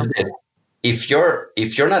do it now. If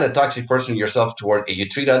you're not a toxic person yourself, you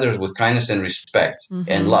treat others with kindness and respect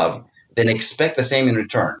and love, then expect the same in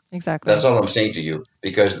return. Exactly. That's all I'm saying to you,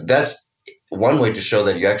 because that's one way to show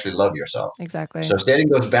that you actually love yourself. Exactly. So setting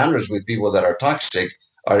those boundaries with people that are toxic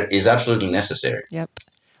is absolutely necessary. Yep.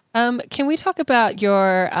 Can we talk about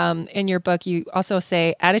your, in your book, you also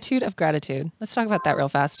say attitude of gratitude. Let's talk about that real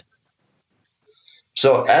fast.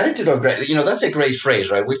 So attitude of gratitude, that's a great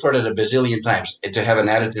phrase, right? We've heard it a bazillion times, to have an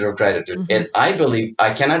attitude of gratitude. Mm-hmm. And I believe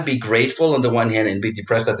I cannot be grateful on the one hand and be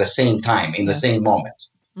depressed at the same time, in the same moment.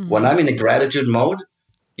 Mm-hmm. When I'm in a gratitude mode,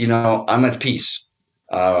 I'm at peace.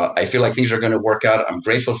 I feel like things are going to work out. I'm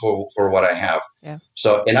grateful for what I have. Yeah.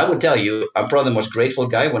 So, and I would tell you, I'm probably the most grateful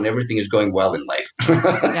guy when everything is going well in life.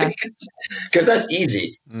 Because that's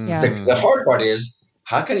easy. Yeah. The hard part is,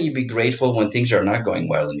 how can you be grateful when things are not going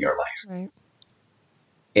well in your life? Right.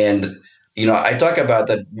 And, I talk about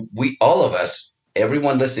that all of us,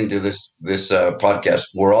 everyone listening to this podcast,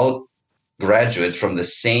 we're all graduates from the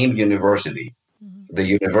same university, the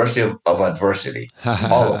University of Adversity.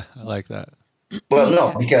 All of I like that. Well,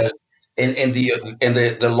 no, because in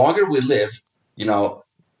the longer we live, so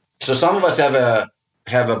some of us have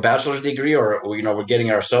a bachelor's degree, or we're getting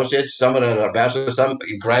our associates. Some of us have a bachelor's, some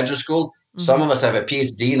in graduate school. Mm-hmm. Some of us have a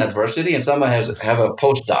PhD in adversity, and some of us have a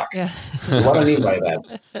postdoc. Yeah. What I mean by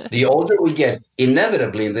that, the older we get,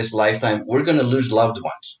 inevitably in this lifetime, we're going to lose loved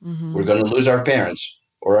ones. Mm-hmm. We're going to lose our parents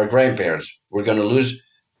or our grandparents. We're going to lose,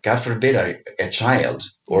 God forbid, a child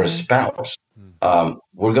or a spouse.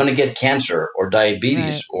 We're going to get cancer or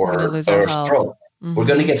diabetes or a stroke. Mm-hmm. We're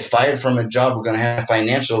going to get fired from a job. We're going to have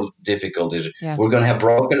financial difficulties. Yeah. We're going to have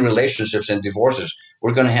broken relationships and divorces.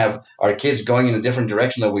 We're going to have our kids going in a different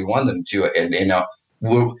direction than we want them to. And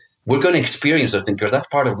we're going to experience those things because that's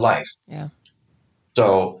part of life. Yeah.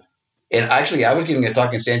 So, and actually, I was giving a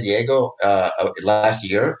talk in San Diego last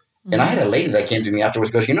year. And I had a lady that came to me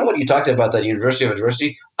afterwards, goes, you know what you talked about, that University of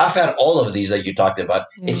Adversity? I've had all of these that you talked about.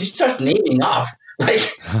 Yeah. And she starts naming off.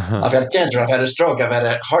 Like, I've had cancer, I've had a stroke, I've had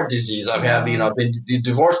a heart disease, I've been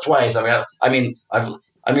divorced twice. But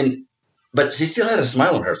she still had a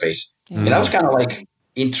smile on her face. Yeah. And I was kind of like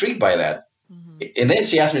intrigued by that. Mm-hmm. And then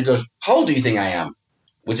she asked me, goes, how old do you think I am?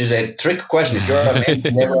 Which is a trick question. If you're a man,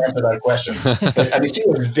 you never answer that question. But she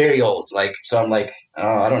was very old. So I'm like,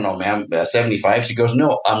 oh, I don't know, ma'am, 75. She goes,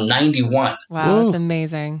 no, I'm 91. Wow, that's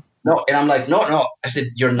amazing. No, and I'm like, no. I said,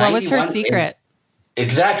 you're 91. What was her secret?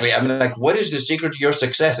 Exactly. I'm like, what is the secret to your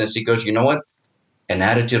success? And she goes, you know what? An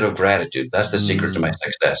attitude of gratitude. That's the secret to my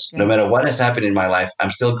success. Yeah. No matter what has happened in my life,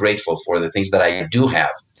 I'm still grateful for the things that I do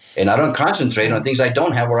have. And I don't concentrate on things I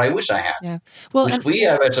don't have or I wish I had. Yeah. Well, which we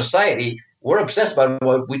have as a society, we're obsessed by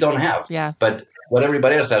what we don't have. Yeah. But what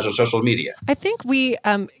everybody else has on social media. I think we,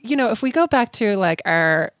 if we go back to like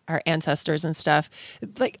our our ancestors and stuff,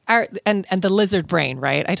 like and the lizard brain,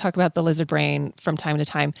 right? I talk about the lizard brain from time to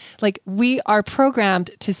time. Like, we are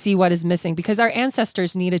programmed to see what is missing because our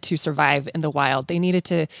ancestors needed to survive in the wild. They needed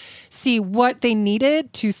to see what they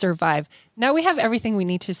needed to survive. Now we have everything we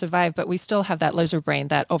need to survive, but we still have that lizard brain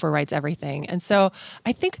that overrides everything. And so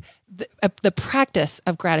I think the practice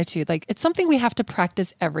of gratitude, like, it's something we have to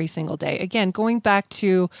practice every single day. Again, going back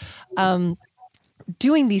to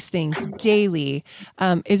doing these things daily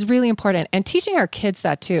is really important, and teaching our kids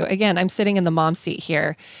that too. Again, I'm sitting in the mom seat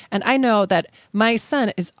here, and I know that my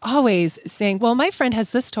son is always saying, well, my friend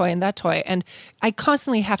has this toy and that toy, and I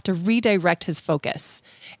constantly have to redirect his focus.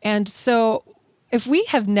 And so if we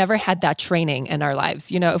have never had that training in our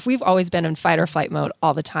lives, if we've always been in fight or flight mode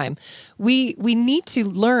all the time, we need to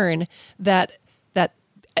learn that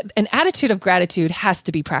an attitude of gratitude has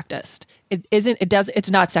to be practiced. It's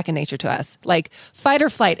not second nature to us. Like, fight or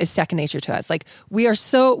flight is second nature to us. Like, we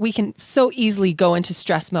can so easily go into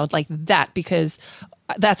stress mode like that because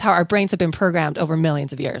that's how our brains have been programmed over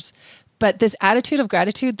millions of years. But this attitude of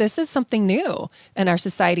gratitude, this is something new in our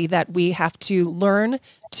society that we have to learn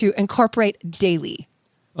to incorporate daily.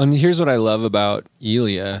 And here's what I love about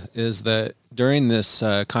Elia is that during this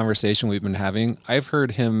conversation we've been having, I've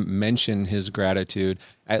heard him mention his gratitude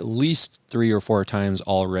at least 3 or 4 times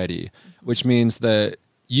already, which means that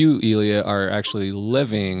you, Elia, are actually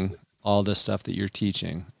living all this stuff that you're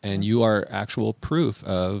teaching, and you are actual proof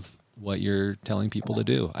of what you're telling people to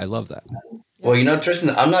do. I love that. Well,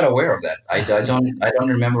 Tristan, I'm not aware of that. I don't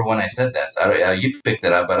remember when I said that. You picked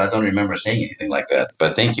it up, but I don't remember saying anything like that.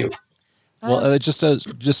 But thank you. Well, it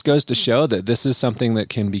just goes to show that this is something that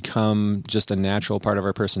can become just a natural part of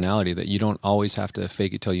our personality, that you don't always have to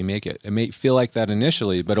fake it till you make it. It may feel like that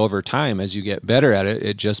initially, but over time, as you get better at it,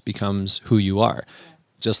 it just becomes who you are.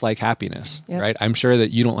 Just like happiness, right? I'm sure that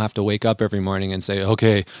you don't have to wake up every morning and say,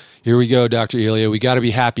 okay, here we go, Dr. Elia, we got to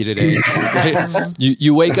be happy today. Right?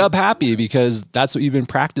 You wake up happy because that's what you've been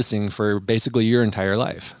practicing for basically your entire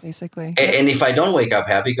life. Basically. And if I don't wake up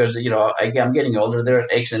happy, because, I'm getting older, there are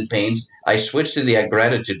aches and pains, I switch to the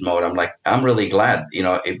gratitude mode. I'm like, I'm really glad,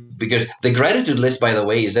 because the gratitude list, by the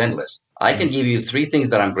way, is endless. I can give you 3 things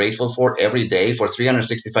that I'm grateful for every day for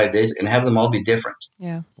 365 days and have them all be different.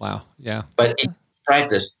 Yeah. Wow. Yeah. But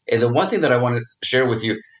practice. And the one thing that I want to share with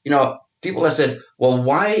you, people have said, well,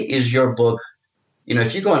 why is your book,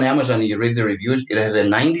 if you go on Amazon and you read the reviews, it has a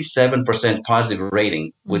 97% positive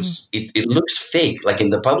rating, which it looks fake. Like,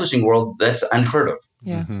 in the publishing world, that's unheard of.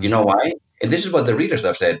 Yeah. You know why? And this is what the readers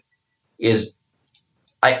have said, is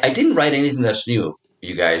I didn't write anything that's new,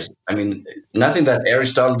 you guys. I mean, nothing that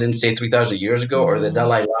Aristotle didn't say 3,000 years ago or the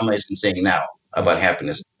Dalai Lama isn't saying now about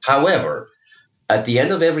happiness. However, at the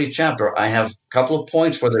end of every chapter, I have a couple of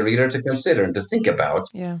points for the reader to consider and to think about,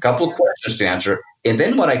 a couple of questions to answer, and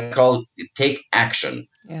then what I call take action,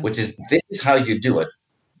 which is, this is how you do it.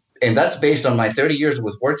 And that's based on my 30 years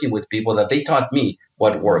with working with people that they taught me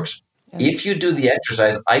what works. Yeah. If you do the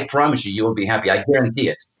exercise, I promise you will be happy. I guarantee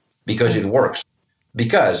it, because it works.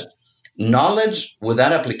 Because knowledge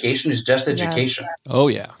without application is just education. Yes. Oh,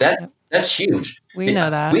 yeah. That's huge. We know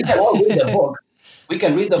that. We can all read the book. We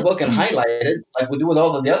can read the book and highlight it like we do with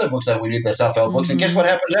all of the other books that we read, the self-help books. And guess what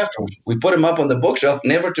happens afterwards? We put them up on the bookshelf,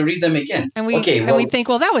 never to read them again. And we think,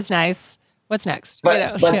 well, that was nice. What's next?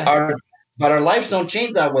 But our lives don't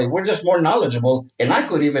change that way. We're just more knowledgeable. And I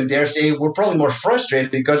could even dare say we're probably more frustrated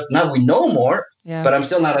because now we know more, but I'm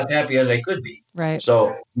still not as happy as I could be. Right.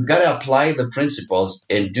 So you've got to apply the principles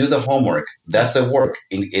and do the homework. That's the work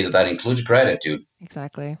that includes gratitude.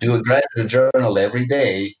 Exactly. Do a gratitude journal every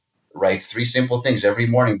day. Write 3 simple things every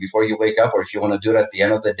morning before you wake up, or if you want to do it at the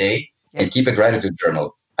end of the day, and keep a gratitude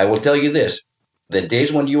journal. I will tell you this, the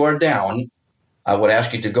days when you are down, I would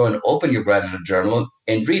ask you to go and open your gratitude journal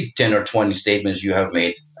and read 10 or 20 statements you have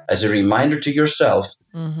made as a reminder to yourself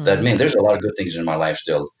that, man, there's a lot of good things in my life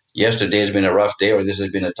still. Yesterday has been a rough day, or this has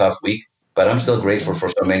been a tough week, but I'm still grateful for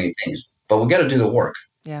so many things. But we got to do the work.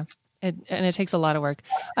 Yeah. And it takes a lot of work.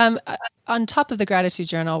 On top of the gratitude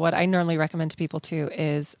journal, what I normally recommend to people too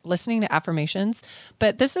is listening to affirmations.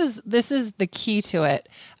 But this is the key to it.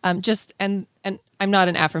 And I'm not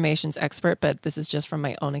an affirmations expert, but this is just from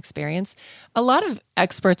my own experience. A lot of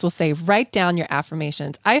experts will say, write down your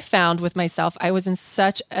affirmations. I found with myself, I was in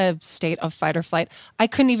such a state of fight or flight, I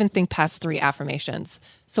couldn't even think past 3 affirmations.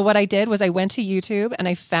 So what I did was I went to YouTube and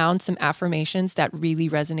I found some affirmations that really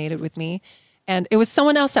resonated with me. And it was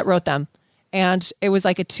someone else that wrote them. And it was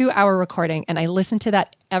like a 2-hour recording. And I listened to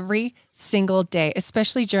that every single day,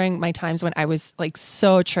 especially during my times when I was like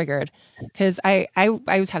so triggered, because I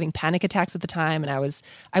was having panic attacks at the time, and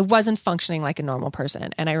I wasn't functioning like a normal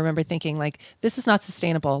person. And I remember thinking like, this is not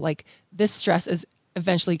sustainable. Like this stress is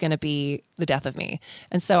eventually going to be the death of me.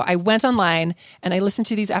 And so I went online and I listened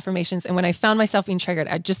to these affirmations. And when I found myself being triggered,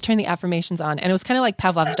 I just turned the affirmations on, and it was kind of like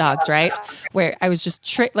Pavlov's dogs, right? Where I was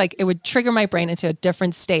just like, it would trigger my brain into a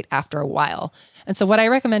different state after a while. And so what I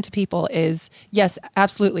recommend to people is, yes,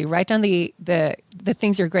 absolutely, write down the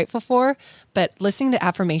things you're grateful for, but listening to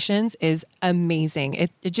affirmations is amazing.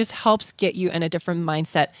 It just helps get you in a different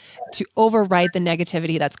mindset to override the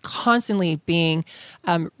negativity that's constantly being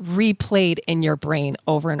replayed in your brain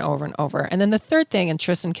over and over and over. And then the third thing, and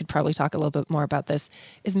Tristan could probably talk a little bit more about this,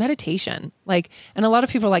 is meditation. And a lot of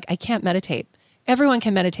people are like, I can't meditate. Everyone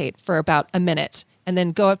can meditate for about a minute and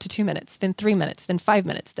then go up to 2 minutes, then 3 minutes, then 5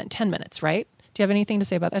 minutes, then 10 minutes, right? Do you have anything to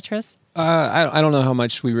say about that, Tris? I don't know how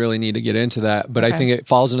much we really need to get into that, but okay. I think it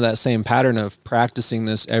falls into that same pattern of practicing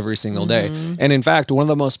this every single day. And in fact, one of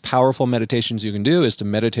the most powerful meditations you can do is to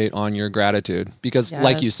meditate on your gratitude. Because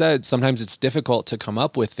like you said, sometimes it's difficult to come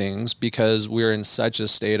up with things because we're in such a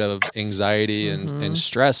state of anxiety and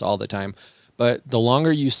stress all the time. But the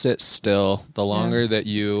longer you sit still, the longer that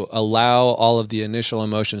you allow all of the initial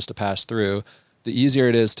emotions to pass through, the easier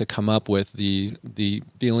it is to come up with the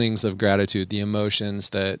feelings of gratitude, the emotions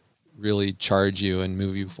that really charge you and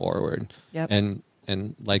move you forward. Yep.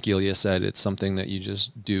 And like Ilya said, it's something that you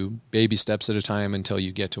just do baby steps at a time until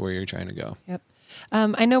you get to where you're trying to go. Yep.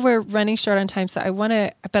 I know we're running short on time, so I want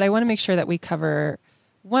to make sure that we cover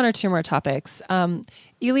one or two more topics.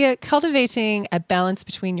 Ilya, cultivating a balance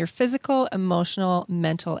between your physical, emotional,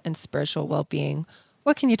 mental, and spiritual well-being.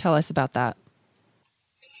 What can you tell us about that?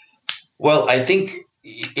 Well, I think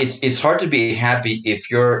it's hard to be happy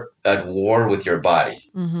if you're at war with your body.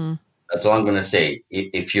 Mm-hmm. That's all I'm going to say.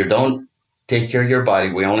 If you don't take care of your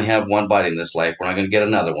body, we only have one body in this life. We're not going to get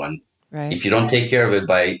another one. Right. If you don't take care of it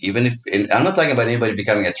I'm not talking about anybody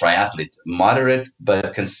becoming a triathlete, moderate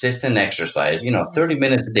but consistent exercise, 30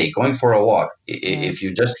 minutes a day, going for a walk. If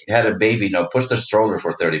you just had a baby, push the stroller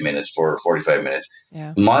for 30 minutes, for 45 minutes.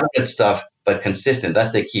 Yeah. Moderate stuff, but consistent.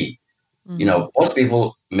 That's the key. Mm-hmm. Most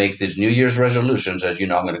people make these New Year's resolutions as, I'm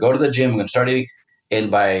going to go to the gym, I'm going to start eating.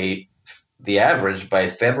 And by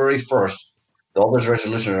February 1st, all those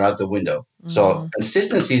resolutions are out the window. Mm-hmm. So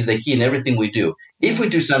consistency is the key in everything we do. If we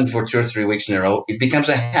do something for 2 or 3 weeks in a row, it becomes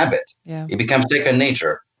a habit. Yeah. It becomes second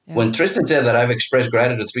nature. Yeah. When Tristan said that I've expressed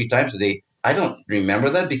gratitude 3 times a day, I don't remember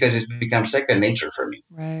that because it's become second nature for me.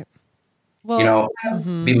 Right. Well,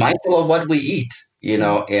 be mindful of what we eat.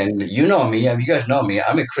 And me, you guys know me,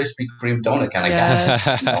 I'm a Krispy Kreme donut kind of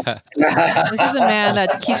guy. This is a man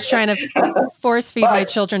that keeps trying to force feed my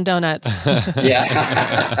children donuts.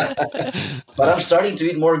 Yeah. But I'm starting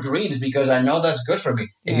to eat more greens because I know that's good for me.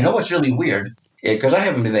 And you know what's really weird? Because I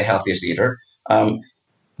haven't been the healthiest eater.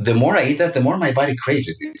 The more I eat that, the more my body craves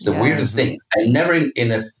it. It's the weirdest thing. I never in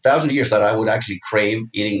 1,000 years thought I would actually crave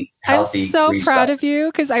eating healthy. I'm so proud of you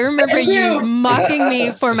because I remember you mocking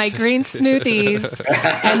me for my green smoothies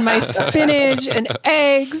and my spinach and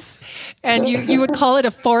eggs. And you would call it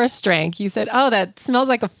a forest drink. You said, "Oh, that smells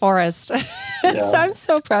like a forest." So I'm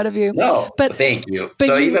so proud of you. No, but thank you.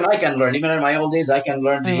 So even I can learn. Even in my old days, I can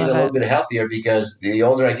learn to eat a little bit healthier because the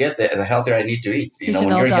older I get, the healthier I need to eat. When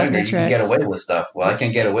you're younger, you can get away with stuff. Well, I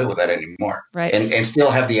can't get away with that anymore. Right. And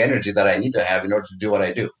still have the energy that I need to have in order to do what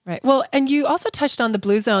I do. Right. Well, and you also touched on the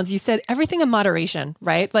blue zones. You said everything in moderation,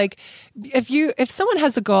 right? Like if someone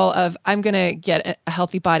has the goal of I'm going to get a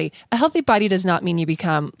healthy body does not mean you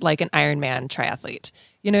become like an Ironman triathlete.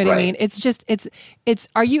 You know what I mean? It's just, it's,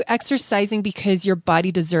 are you exercising because your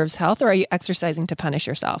body deserves health, or are you exercising to punish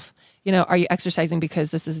yourself? Are you exercising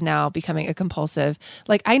because this is now becoming a compulsive?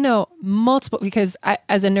 Like I know because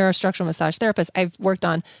as a neurostructural massage therapist, I've worked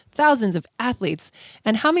on thousands of athletes,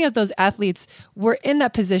 and how many of those athletes were in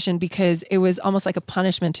that position because it was almost like a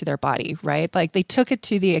punishment to their body, right? Like they took it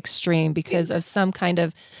to the extreme because of some kind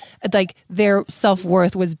of, like their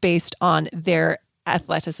self-worth was based on their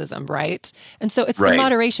athleticism, right? And so it's the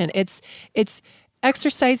moderation. It's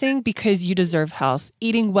exercising because you deserve health,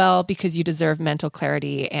 eating well because you deserve mental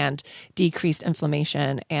clarity and decreased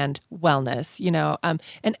inflammation and wellness,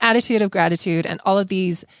 an attitude of gratitude and all of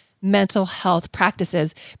these mental health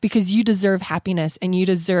practices because you deserve happiness and you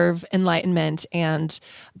deserve enlightenment and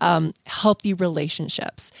healthy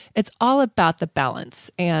relationships. It's all about the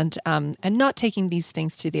balance and not taking these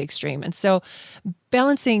things to the extreme. And so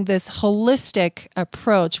balancing this holistic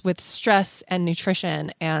approach with stress and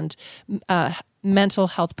nutrition and mental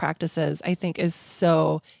health practices, I think is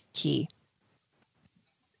so key.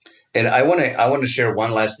 And I want to share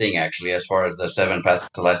one last thing, actually, as far as the 7 paths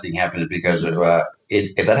to lasting happiness, because that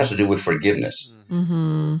has to do with forgiveness.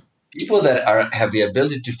 Mm-hmm. People that have the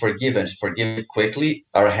ability to forgive and to forgive quickly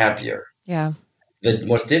are happier. Yeah. The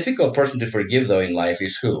most difficult person to forgive, though, in life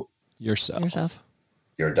is who? Yourself.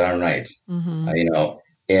 You're darn right. Mm-hmm.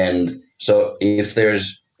 And so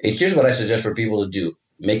here's what I suggest for people to do.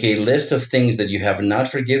 Make a list of things that you have not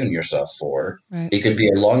forgiven yourself for. Right. It could be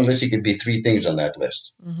a long list. It could be 3 things on that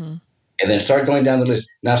list. Mm-hmm. And then start going down the list.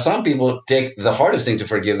 Now, some people take the hardest thing to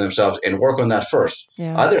forgive themselves and work on that first.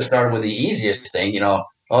 Yeah. Others start with the easiest thing,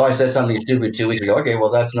 I said something stupid 2 weeks ago. Okay, well,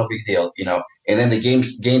 that's no big deal, and then they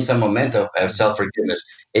gain some momentum of self-forgiveness.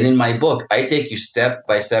 And in my book, I take you step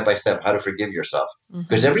by step by step how to forgive yourself.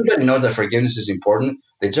 Because everybody knows that forgiveness is important.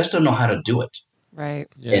 They just don't know how to do it. Right.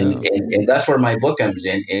 Yeah. And that's where my book comes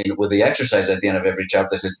in. And with the exercise at the end of every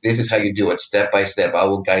chapter, says, this is how you do it step by step. I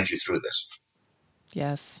will guide you through this.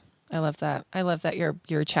 Yes. I love that. I love that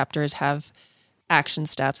your chapters have action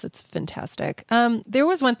steps. It's fantastic. There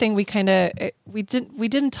was one thing we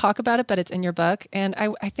didn't talk about it, but it's in your book. And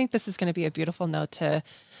I think this is going to be a beautiful note to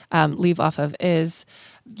leave off of, is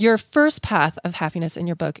your first path of happiness in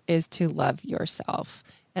your book is to love yourself.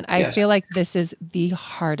 And I feel like this is the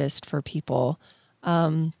hardest for people.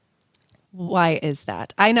 Why is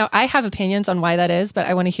that? I know I have opinions on why that is, but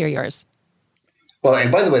I want to hear yours. Well,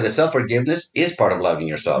 and by the way, the self-forgiveness is part of loving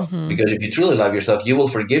yourself, because if you truly love yourself, you will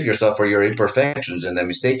forgive yourself for your imperfections and the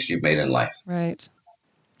mistakes you've made in life. Right.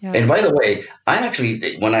 Yeah. And by the way, I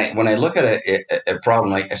actually, when I look at a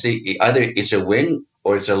problem, I see either it's a win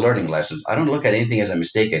or it's a learning lesson. I don't look at anything as a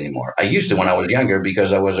mistake anymore. I used to when I was younger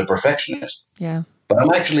because I was a perfectionist. Yeah. But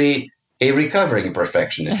I'm actually a recovering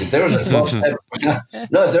perfectionist. If there was a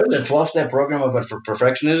 12-step program about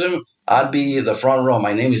perfectionism, I'd be the front row.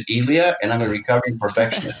 My name is Ilya, and I'm a recovering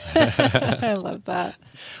perfectionist. I love that.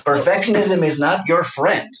 Perfectionism is not your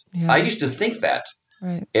friend. Yeah. I used to think that.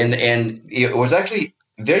 Right. And it was actually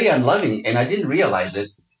very unloving, and I didn't realize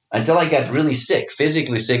it until I got really sick,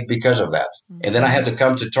 physically sick because of that. And then I had to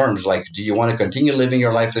come to terms like, do you want to continue living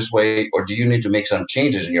your life this way, or do you need to make some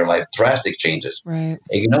changes in your life, drastic changes? Right.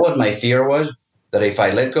 And you know what my fear was? That if I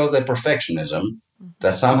let go of the perfectionism,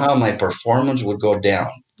 that somehow my performance would go down.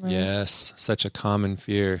 Right. Yes, such a common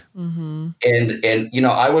fear. Mm-hmm. And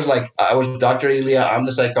I was Dr. Ilya, I'm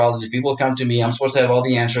the psychologist. People come to me, I'm supposed to have all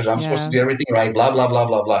the answers. I'm supposed to do everything right, blah, blah, blah,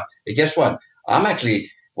 blah, blah. And guess what? I'm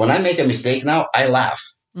actually, when I make a mistake now, I laugh.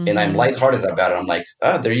 And I'm lighthearted about it. I'm like,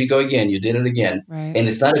 there you go again. You did it again. Right. And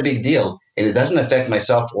it's not a big deal. And it doesn't affect my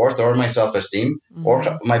self-worth or my self-esteem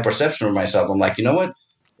or my perception of myself. I'm like, you know what?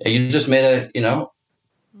 You just made a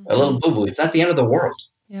little boo-boo. It's not the end of the world.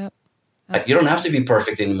 Yep. You don't have to be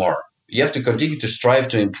perfect anymore. You have to continue to strive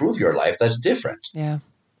to improve your life. That's different. Yeah.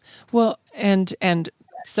 Well, and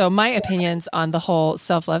so my opinions on the whole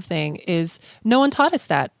self-love thing is no one taught us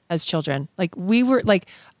that as children. Like we were like,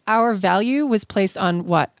 our value was placed on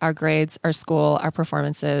what? Our grades, our school, our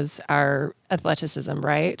performances, our athleticism,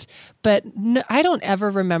 right? But no, I don't ever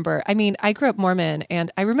remember. I mean, I grew up Mormon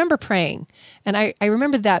and I remember praying and I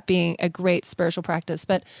remember that being a great spiritual practice,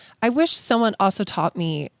 but I wish someone also taught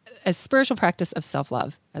me a spiritual practice of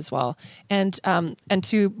self-love as well. And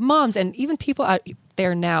to moms and even people out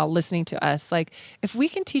there now listening to us, like if we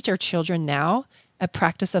can teach our children now a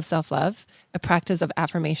practice of self-love, a practice of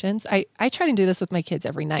affirmations. I try to do this with my kids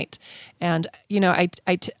every night. And, I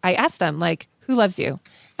ask them like, who loves you?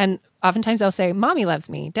 And oftentimes they'll say, mommy loves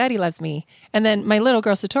me, daddy loves me. And then my little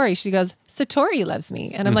girl, Satori, she goes, Satori loves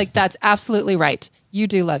me. And I'm like, that's absolutely right. You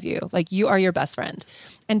do love you. Like you are your best friend.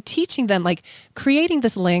 And teaching them, like creating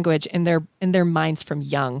this language in their minds from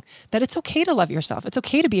young, that it's okay to love yourself. It's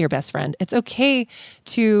okay to be your best friend. It's okay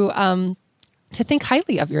to think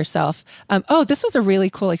highly of yourself. This was a really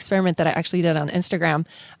cool experiment that I actually did on Instagram.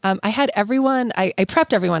 I had everyone, I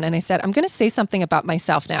prepped everyone and I said, I'm going to say something about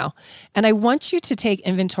myself now. And I want you to take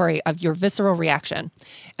inventory of your visceral reaction.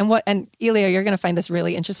 And Ilya, you're going to find this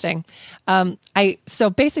really interesting. So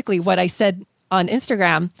basically what I said on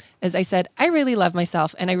Instagram is I said, I really love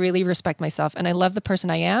myself and I really respect myself and I love the person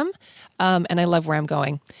I am and I love where I'm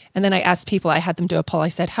going. And then I asked people, I had them do a poll. I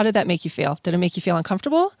said, how did that make you feel? Did it make you feel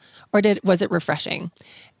uncomfortable or was it refreshing?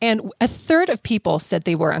 And a third of people said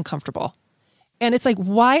they were uncomfortable. And it's like,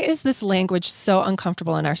 why is this language so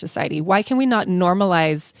uncomfortable in our society? Why can we not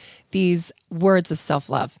normalize these words of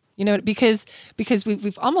self-love? Because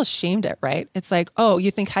we've almost shamed it, right? It's like, oh,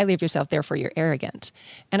 you think highly of yourself, therefore you're arrogant.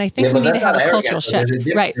 And I think we need to have a cultural shift.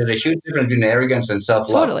 Right. There's a huge difference between arrogance and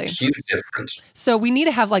self-love. Totally. Huge difference. So we need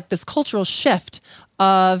to have like this cultural shift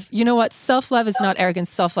of, you know what, self-love is not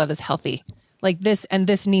arrogance, self-love is healthy. Like this, and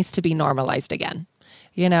this needs to be normalized again.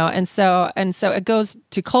 you know, and so it goes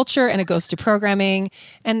to culture and it goes to programming.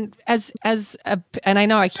 And and I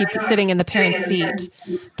know I keep sitting in the parent seat,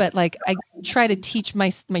 but like I try to teach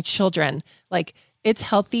my children, like it's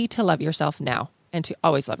healthy to love yourself now and to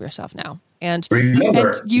always love yourself now. And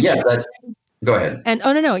remember, go ahead. And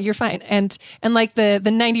no, you're fine. And like the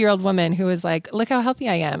 90-year-old woman who was like, look how healthy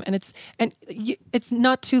I am. And it's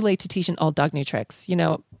not too late to teach an old dog new tricks. You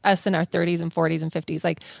know, us in our 30s and 40s and 50s,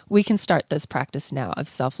 like we can start this practice now of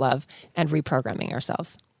self-love and reprogramming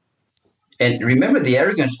ourselves. And remember, the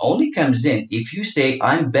arrogance only comes in if you say,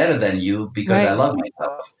 I'm better than you because I love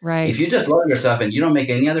myself. Right. If you just love yourself and you don't make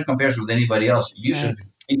any other comparison with anybody else, you should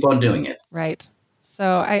keep on doing it. Right.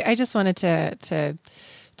 So I just wanted to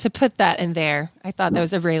put that in there. I thought that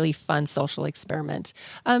was a really fun social experiment.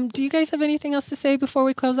 Do you guys have anything else to say before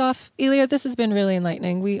we close off? Ilya, this has been really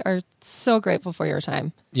enlightening. We are so grateful for your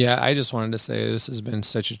time. Yeah, I just wanted to say this has been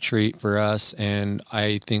such a treat for us, and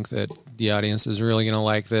I think that the audience is really going to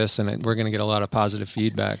like this, and we're going to get a lot of positive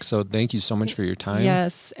feedback. So thank you so much for your time.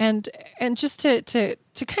 Yes, and just to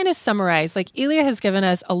kind of summarize, like Ilya has given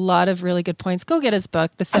us a lot of really good points. Go get his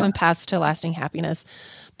book, The 7 Paths to Lasting Happiness.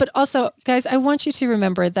 But also, guys, I want you to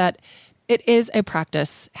remember that it is a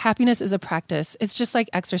practice. Happiness is a practice. It's just like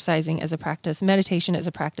exercising is a practice. Meditation is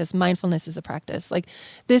a practice. Mindfulness is a practice. Like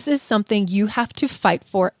this is something you have to fight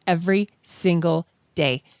for every single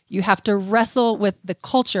day. You have to wrestle with the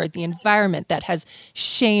culture, the environment that has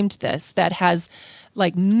shamed this, that has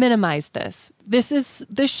like minimized this.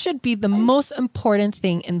 This should be the most important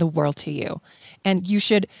thing in the world to you. And you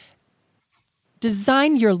should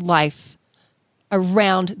design your life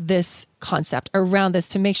around this concept, around this,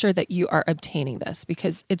 to make sure that you are obtaining this,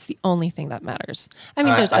 because it's the only thing that matters. I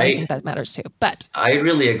mean, there's other things that matters too, but I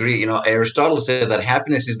really agree. You know, Aristotle said that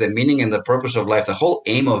happiness is the meaning and the purpose of life, the whole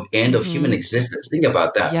end of human existence. Think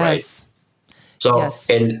about that, right? So,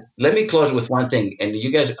 and let me close with one thing. And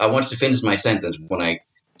you guys, I want to finish my sentence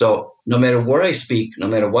so no matter where I speak, no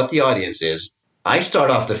matter what the audience is, I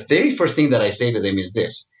start off, the very first thing that I say to them is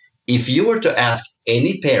this: if you were to ask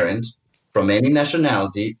any parent from any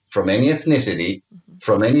nationality, from any ethnicity,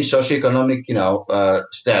 from any socioeconomic,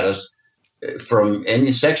 status, from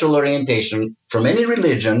any sexual orientation, from any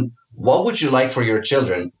religion, what would you like for your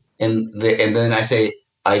children? And then I say,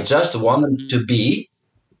 I just want them to be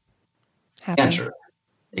happy. Answer.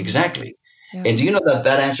 Exactly. Yeah. And do you know that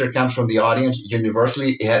answer comes from the audience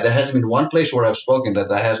universally? There hasn't been one place where I've spoken that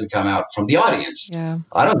hasn't come out from the audience. Yeah.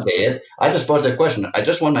 I don't say it. I just pose the question. I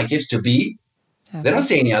just want my kids to be happy. They don't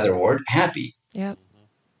say any other word, happy. Yep.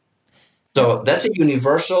 So that's a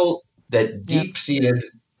universal, that deep-seated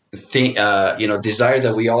thing, desire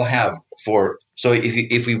that we all have for. So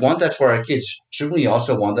if we want that for our kids, shouldn't we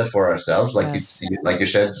also want that for ourselves? Like you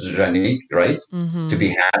said, Janique, right? Mm-hmm. To be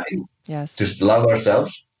happy. Yes. To love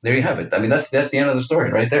ourselves. There you have it. I mean, that's the end of the story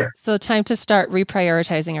right there. So time to start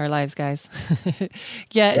reprioritizing our lives, guys.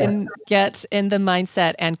 Get in the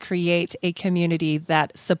mindset and create a community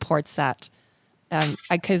that supports that.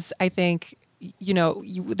 Because I think,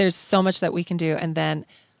 there's so much that we can do, and then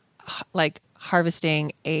like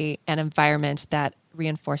harvesting an environment that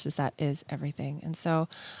reinforces that is everything. And so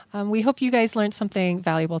we hope you guys learned something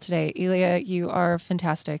valuable today. Ilya, you are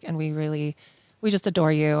fantastic, and we just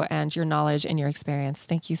adore you and your knowledge and your experience.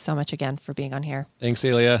 Thank you so much again for being on here. Thanks,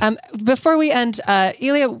 Ilya. Before we end,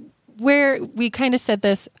 Ilya, where we kind of said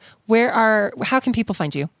this, how can people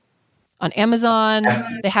find you? On Amazon,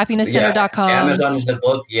 thehappinesscenter.com. Amazon is the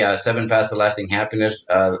book. 7 Paths to Lasting Happiness.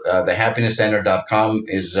 Thehappinesscenter.com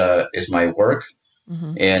is my work.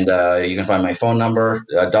 Mm-hmm. And you can find my phone number.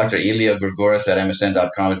 Dr. Ilya Grigoris at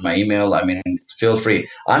msn.com is my email. I mean, feel free.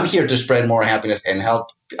 I'm here to spread more happiness and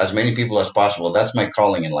help as many people as possible. That's my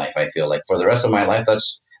calling in life, I feel like. For the rest of my life,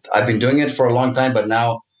 I've been doing it for a long time, but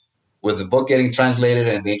now with the book getting translated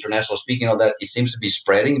and the international speaking, all that, it seems to be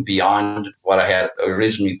spreading beyond what I had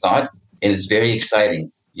originally thought. And it's very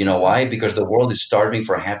exciting. You know why? Because the world is starving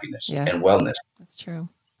for happiness and wellness. That's true.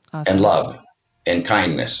 Awesome. And love and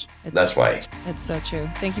kindness. That's why. It's so true.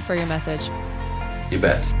 Thank you for your message. You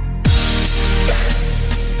bet.